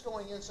 this is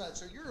going inside,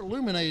 so you're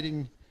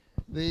illuminating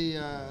the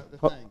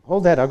thing.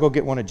 Hold that. I'll go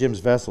get one of Jim's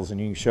vessels, and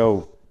you can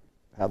show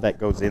how that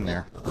goes in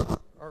there.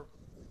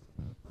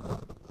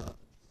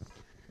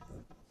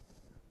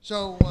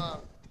 So,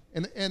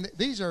 and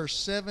these are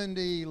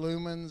 70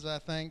 lumens, I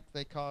think.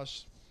 They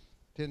cost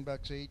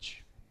 $10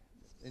 each.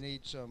 They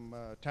need some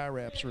tie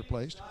wraps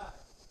replaced.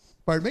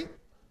 Pardon me?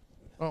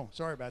 Oh,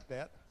 sorry about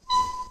that.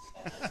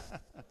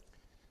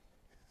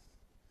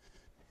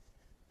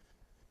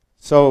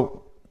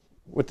 So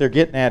what they're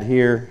getting at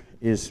here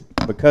is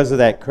because of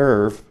that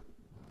curve,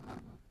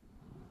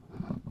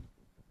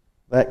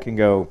 that can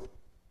go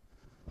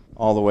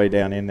all the way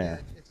down in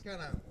there. It's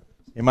kind of.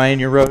 Am I in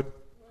your road?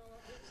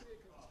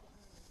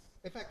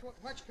 In fact, why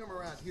don't you come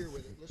around here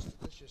with it? Let's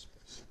just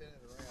spin it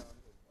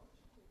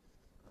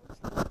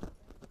around.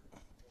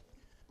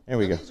 There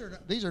we Now, go.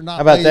 These are not.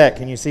 How about that?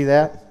 Can you see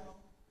that?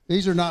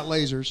 These are not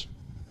lasers.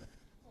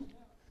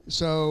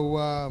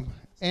 So,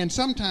 and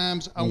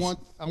sometimes I want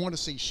to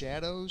see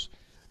shadows,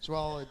 so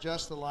I'll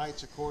adjust the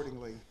lights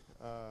accordingly.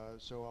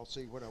 So I'll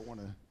see what I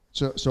want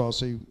to. So I'll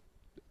see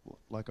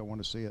like I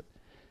want to see it.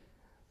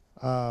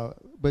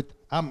 But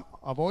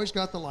I've always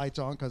got the lights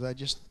on because I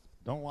just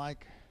don't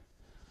like.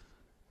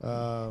 You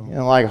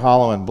know, like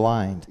hollow and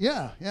blind.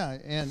 Yeah,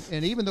 and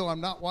even though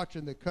I'm not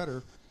watching the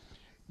cutter,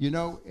 you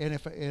know,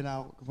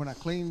 when I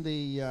clean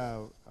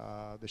the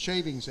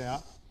shavings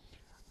out,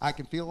 I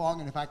can feel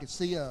along, and if I can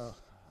see a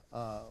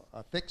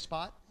thick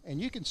spot, and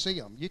you can see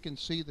them, you can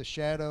see the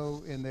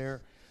shadow in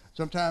there.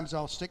 Sometimes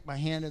I'll stick my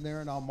hand in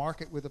there and I'll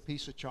mark it with a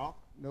piece of chalk,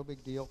 no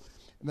big deal,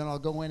 and then I'll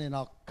go in and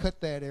I'll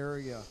cut that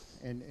area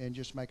and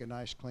just make a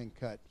nice clean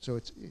cut. So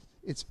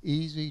it's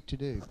easy to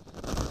do.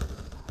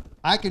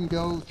 I can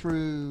go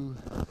through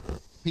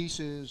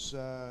pieces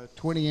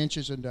 20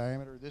 inches in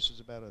diameter. This is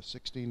about a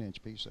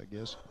 16-inch piece, I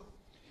guess,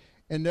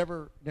 and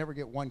never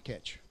get one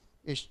catch.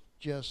 It's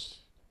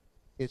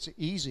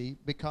easy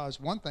because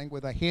one thing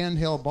with a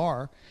handheld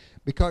bar,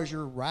 because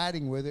you're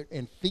riding with it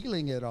and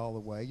feeling it all the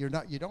way, you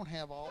don't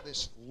have all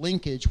this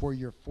linkage where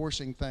you're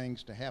forcing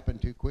things to happen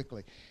too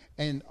quickly.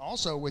 And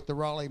also with the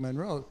Raleigh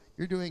Monroe,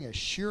 you're doing a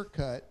shear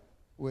cut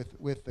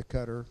with the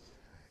cutter.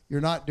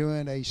 You're not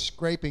doing a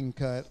scraping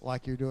cut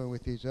like you're doing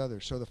with these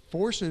others. So the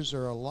forces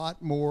are a lot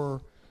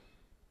more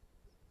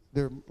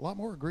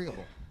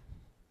agreeable.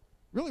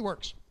 Really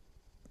works.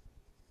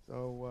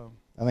 So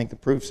I think the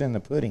proof's in the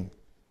pudding.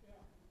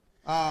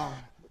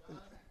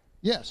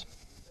 Yes.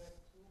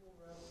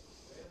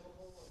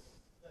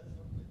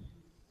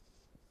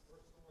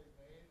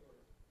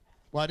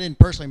 Well, I didn't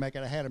personally make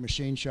it. I had a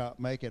machine shop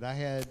make it. I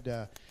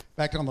had,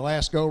 back on the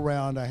last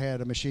go-round, I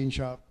had a machine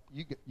shop.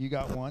 You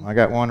got one? I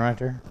got one right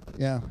there.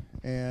 Yeah,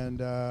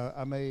 and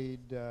I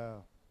made,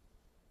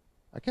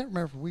 I can't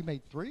remember if we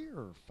made 3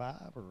 or 5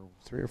 or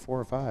 3 or 4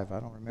 or 5. I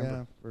don't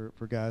remember. Yeah,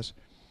 for guys.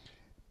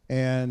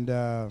 And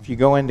if you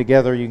go in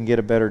together, you can get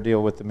a better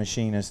deal with the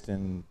machinist.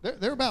 And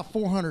they're about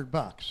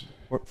 $400.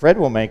 Fred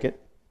will make it.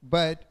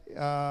 But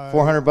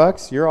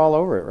 $400, you're all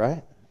over it,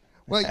 right?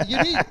 Well,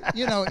 you need,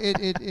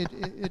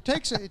 it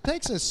takes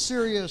a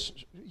serious,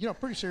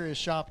 pretty serious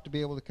shop to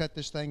be able to cut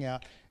this thing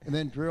out and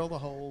then drill the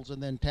holes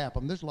and then tap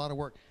them. There's a lot of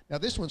work. Now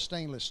this one's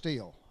stainless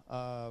steel.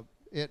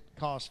 It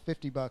costs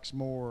 $50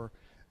 more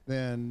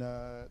than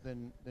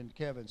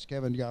Kevin's.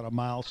 Kevin got a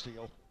mild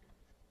steel.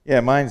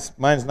 Yeah, mine's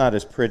not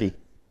as pretty.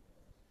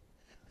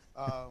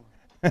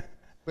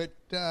 But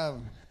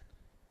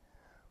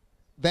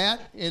that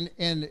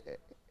and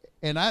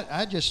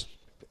I just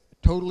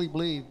totally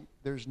believe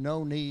there's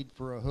no need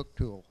for a hook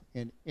tool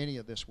in any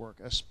of this work,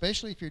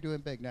 especially if you're doing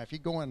big. Now, if you're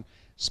going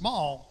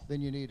small,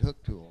 then you need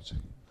hook tools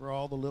for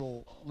all the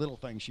little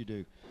things you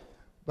do.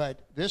 But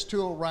this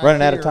tool right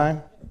Running here out of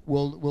time?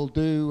 will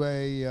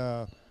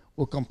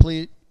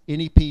complete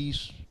any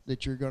piece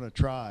that you're going to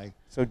try.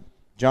 So,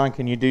 John,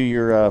 can you do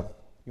your?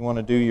 You want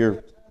to do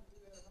your?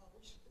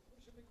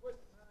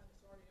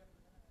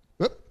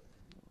 Whoop.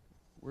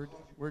 We're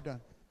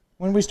done.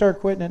 When we start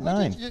quitting at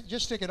 9?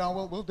 Just stick it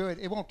on. We'll do it.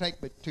 It won't take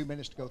but 2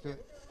 minutes to go through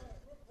it.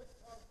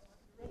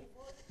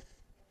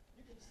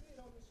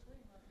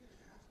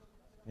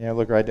 Yeah,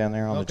 look right down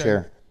there on the Okay.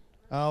 chair.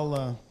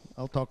 I'll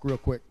talk real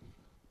quick.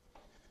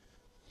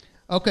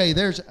 Okay,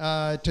 there's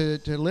to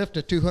lift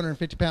a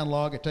 250-pound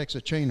log. It takes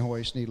a chain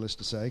hoist, needless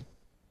to say.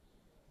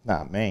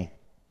 Not me.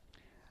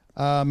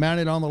 Mount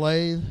it on the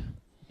lathe.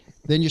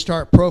 Then you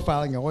start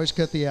profiling. You always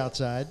cut the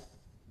outside.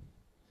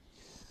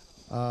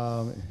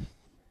 Lots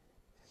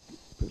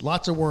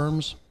of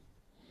worms.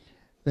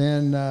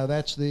 Then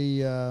that's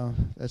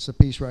the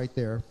piece right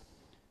there.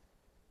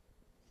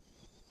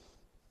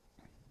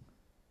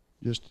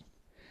 Just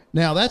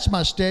now, that's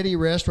my steady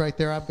rest right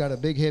there. I've got a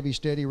big, heavy,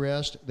 steady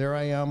rest. There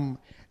I am.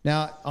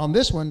 Now on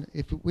this one,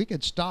 if we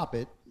could stop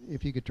it,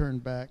 if you could turn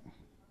back.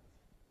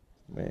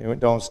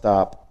 Don't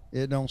stop.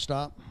 It don't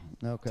stop.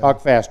 Okay. Talk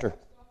faster.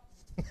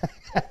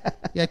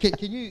 Yeah.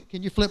 Can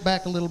you flip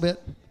back a little bit?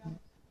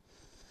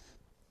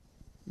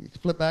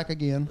 Flip back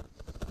again.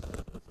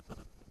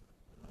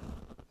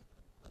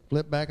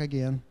 Flip back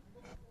again.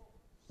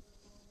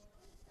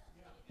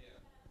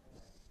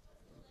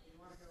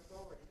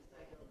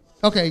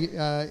 Okay,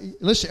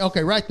 listen.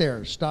 Okay, right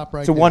there. Stop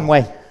right It's a there. one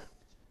way.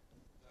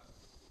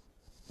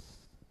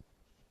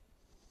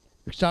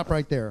 Stop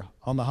right there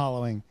on the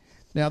hollowing.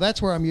 Now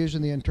that's where I'm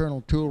using the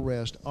internal tool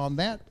rest. On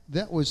that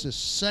was the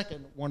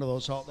second one of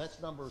those.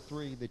 That's number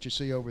 3 that you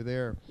see over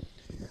there.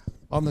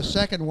 On the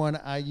second one,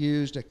 I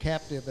used a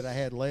captive that I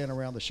had laying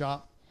around the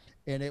shop,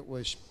 and it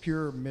was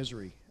pure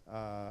misery.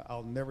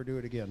 I'll never do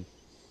it again.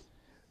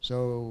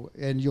 So,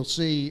 and you'll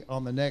see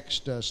on the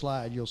next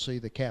slide, you'll see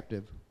the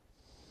captive.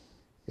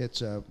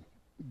 It's a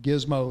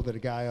gizmo that a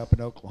guy up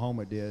in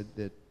Oklahoma did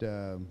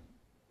that,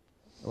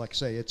 like I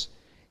say, it's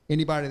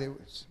anybody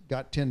that's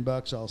got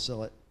 $10, I'll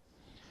sell it.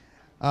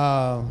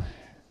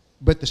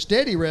 But the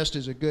steady rest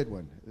is a good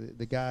one.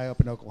 The guy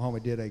up in Oklahoma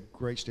did a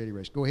great steady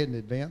rest. Go ahead and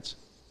advance.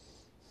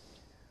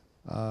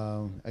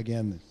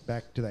 Again,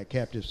 back to that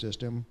captive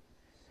system.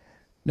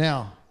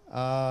 Now,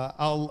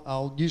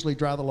 I'll usually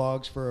dry the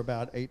logs for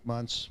about 8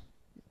 months,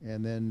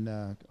 and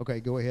then okay,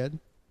 go ahead.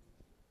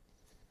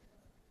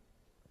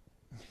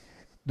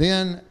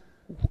 Then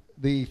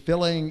the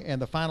filling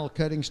and the final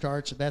cutting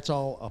starts. That's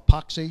all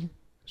epoxy.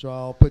 So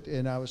I'll put,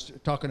 and I was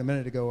talking a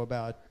minute ago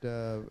about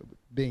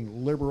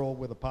being liberal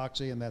with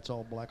epoxy, and that's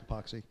all black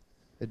epoxy.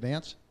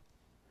 Advance.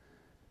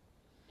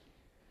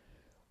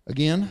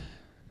 Again.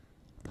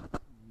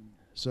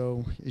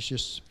 So it's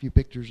just a few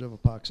pictures of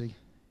epoxy.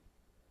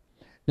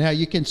 Now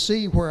you can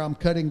see where I'm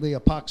cutting the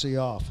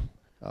epoxy off.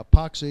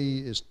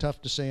 Epoxy is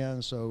tough to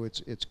sand, so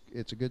it's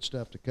a good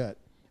stuff to cut.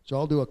 So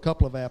I'll do a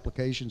couple of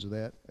applications of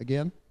that.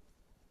 Again.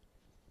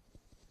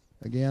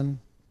 Again.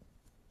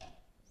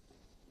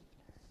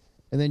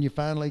 And then you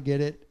finally get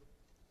it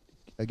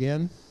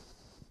again.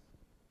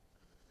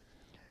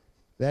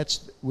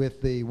 That's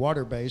with the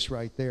water base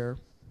right there,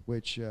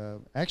 which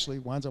actually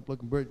winds up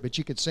looking good, but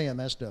you could sand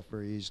that stuff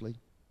very easily.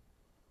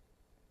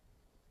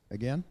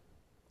 Again.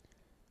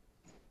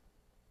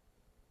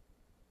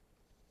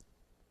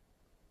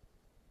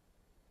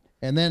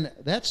 And then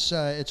that's,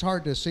 it's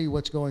hard to see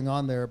what's going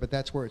on there, but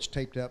that's where it's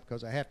taped up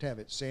because I have to have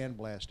it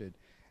sandblasted.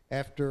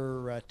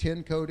 After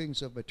 10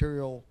 coatings of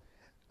material,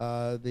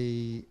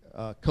 the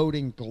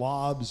coating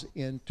globs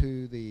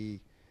into the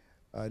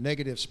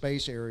negative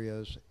space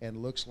areas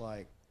and looks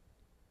like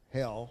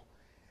hell.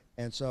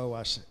 And so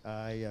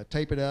I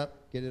tape it up,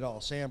 get it all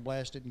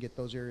sandblasted and get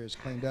those areas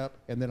cleaned up,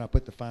 and then I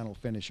put the final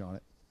finish on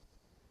it.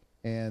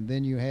 And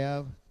then you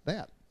have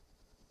that.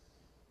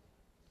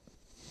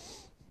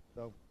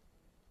 So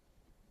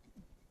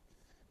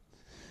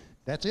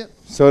that's it.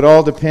 So it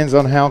all depends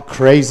on how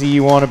crazy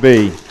you want to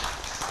be.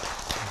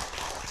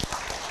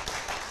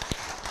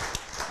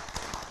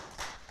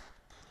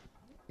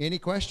 Any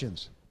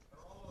questions?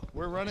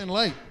 We're running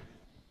late.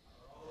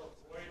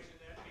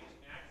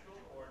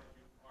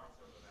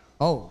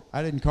 Oh,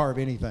 I didn't carve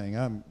anything.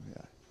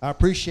 I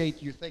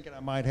appreciate you thinking I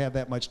might have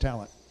that much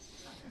talent.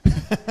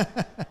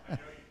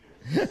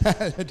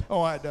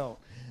 No, I don't.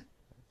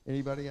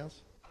 Anybody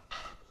else?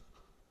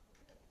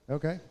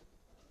 Okay.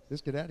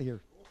 Let's get out of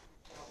here.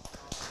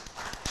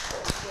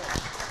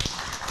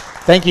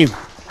 Thank you.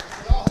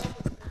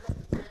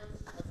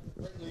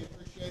 Greatly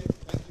appreciate it.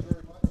 Thank you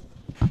very much.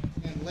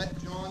 And let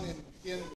John and Ken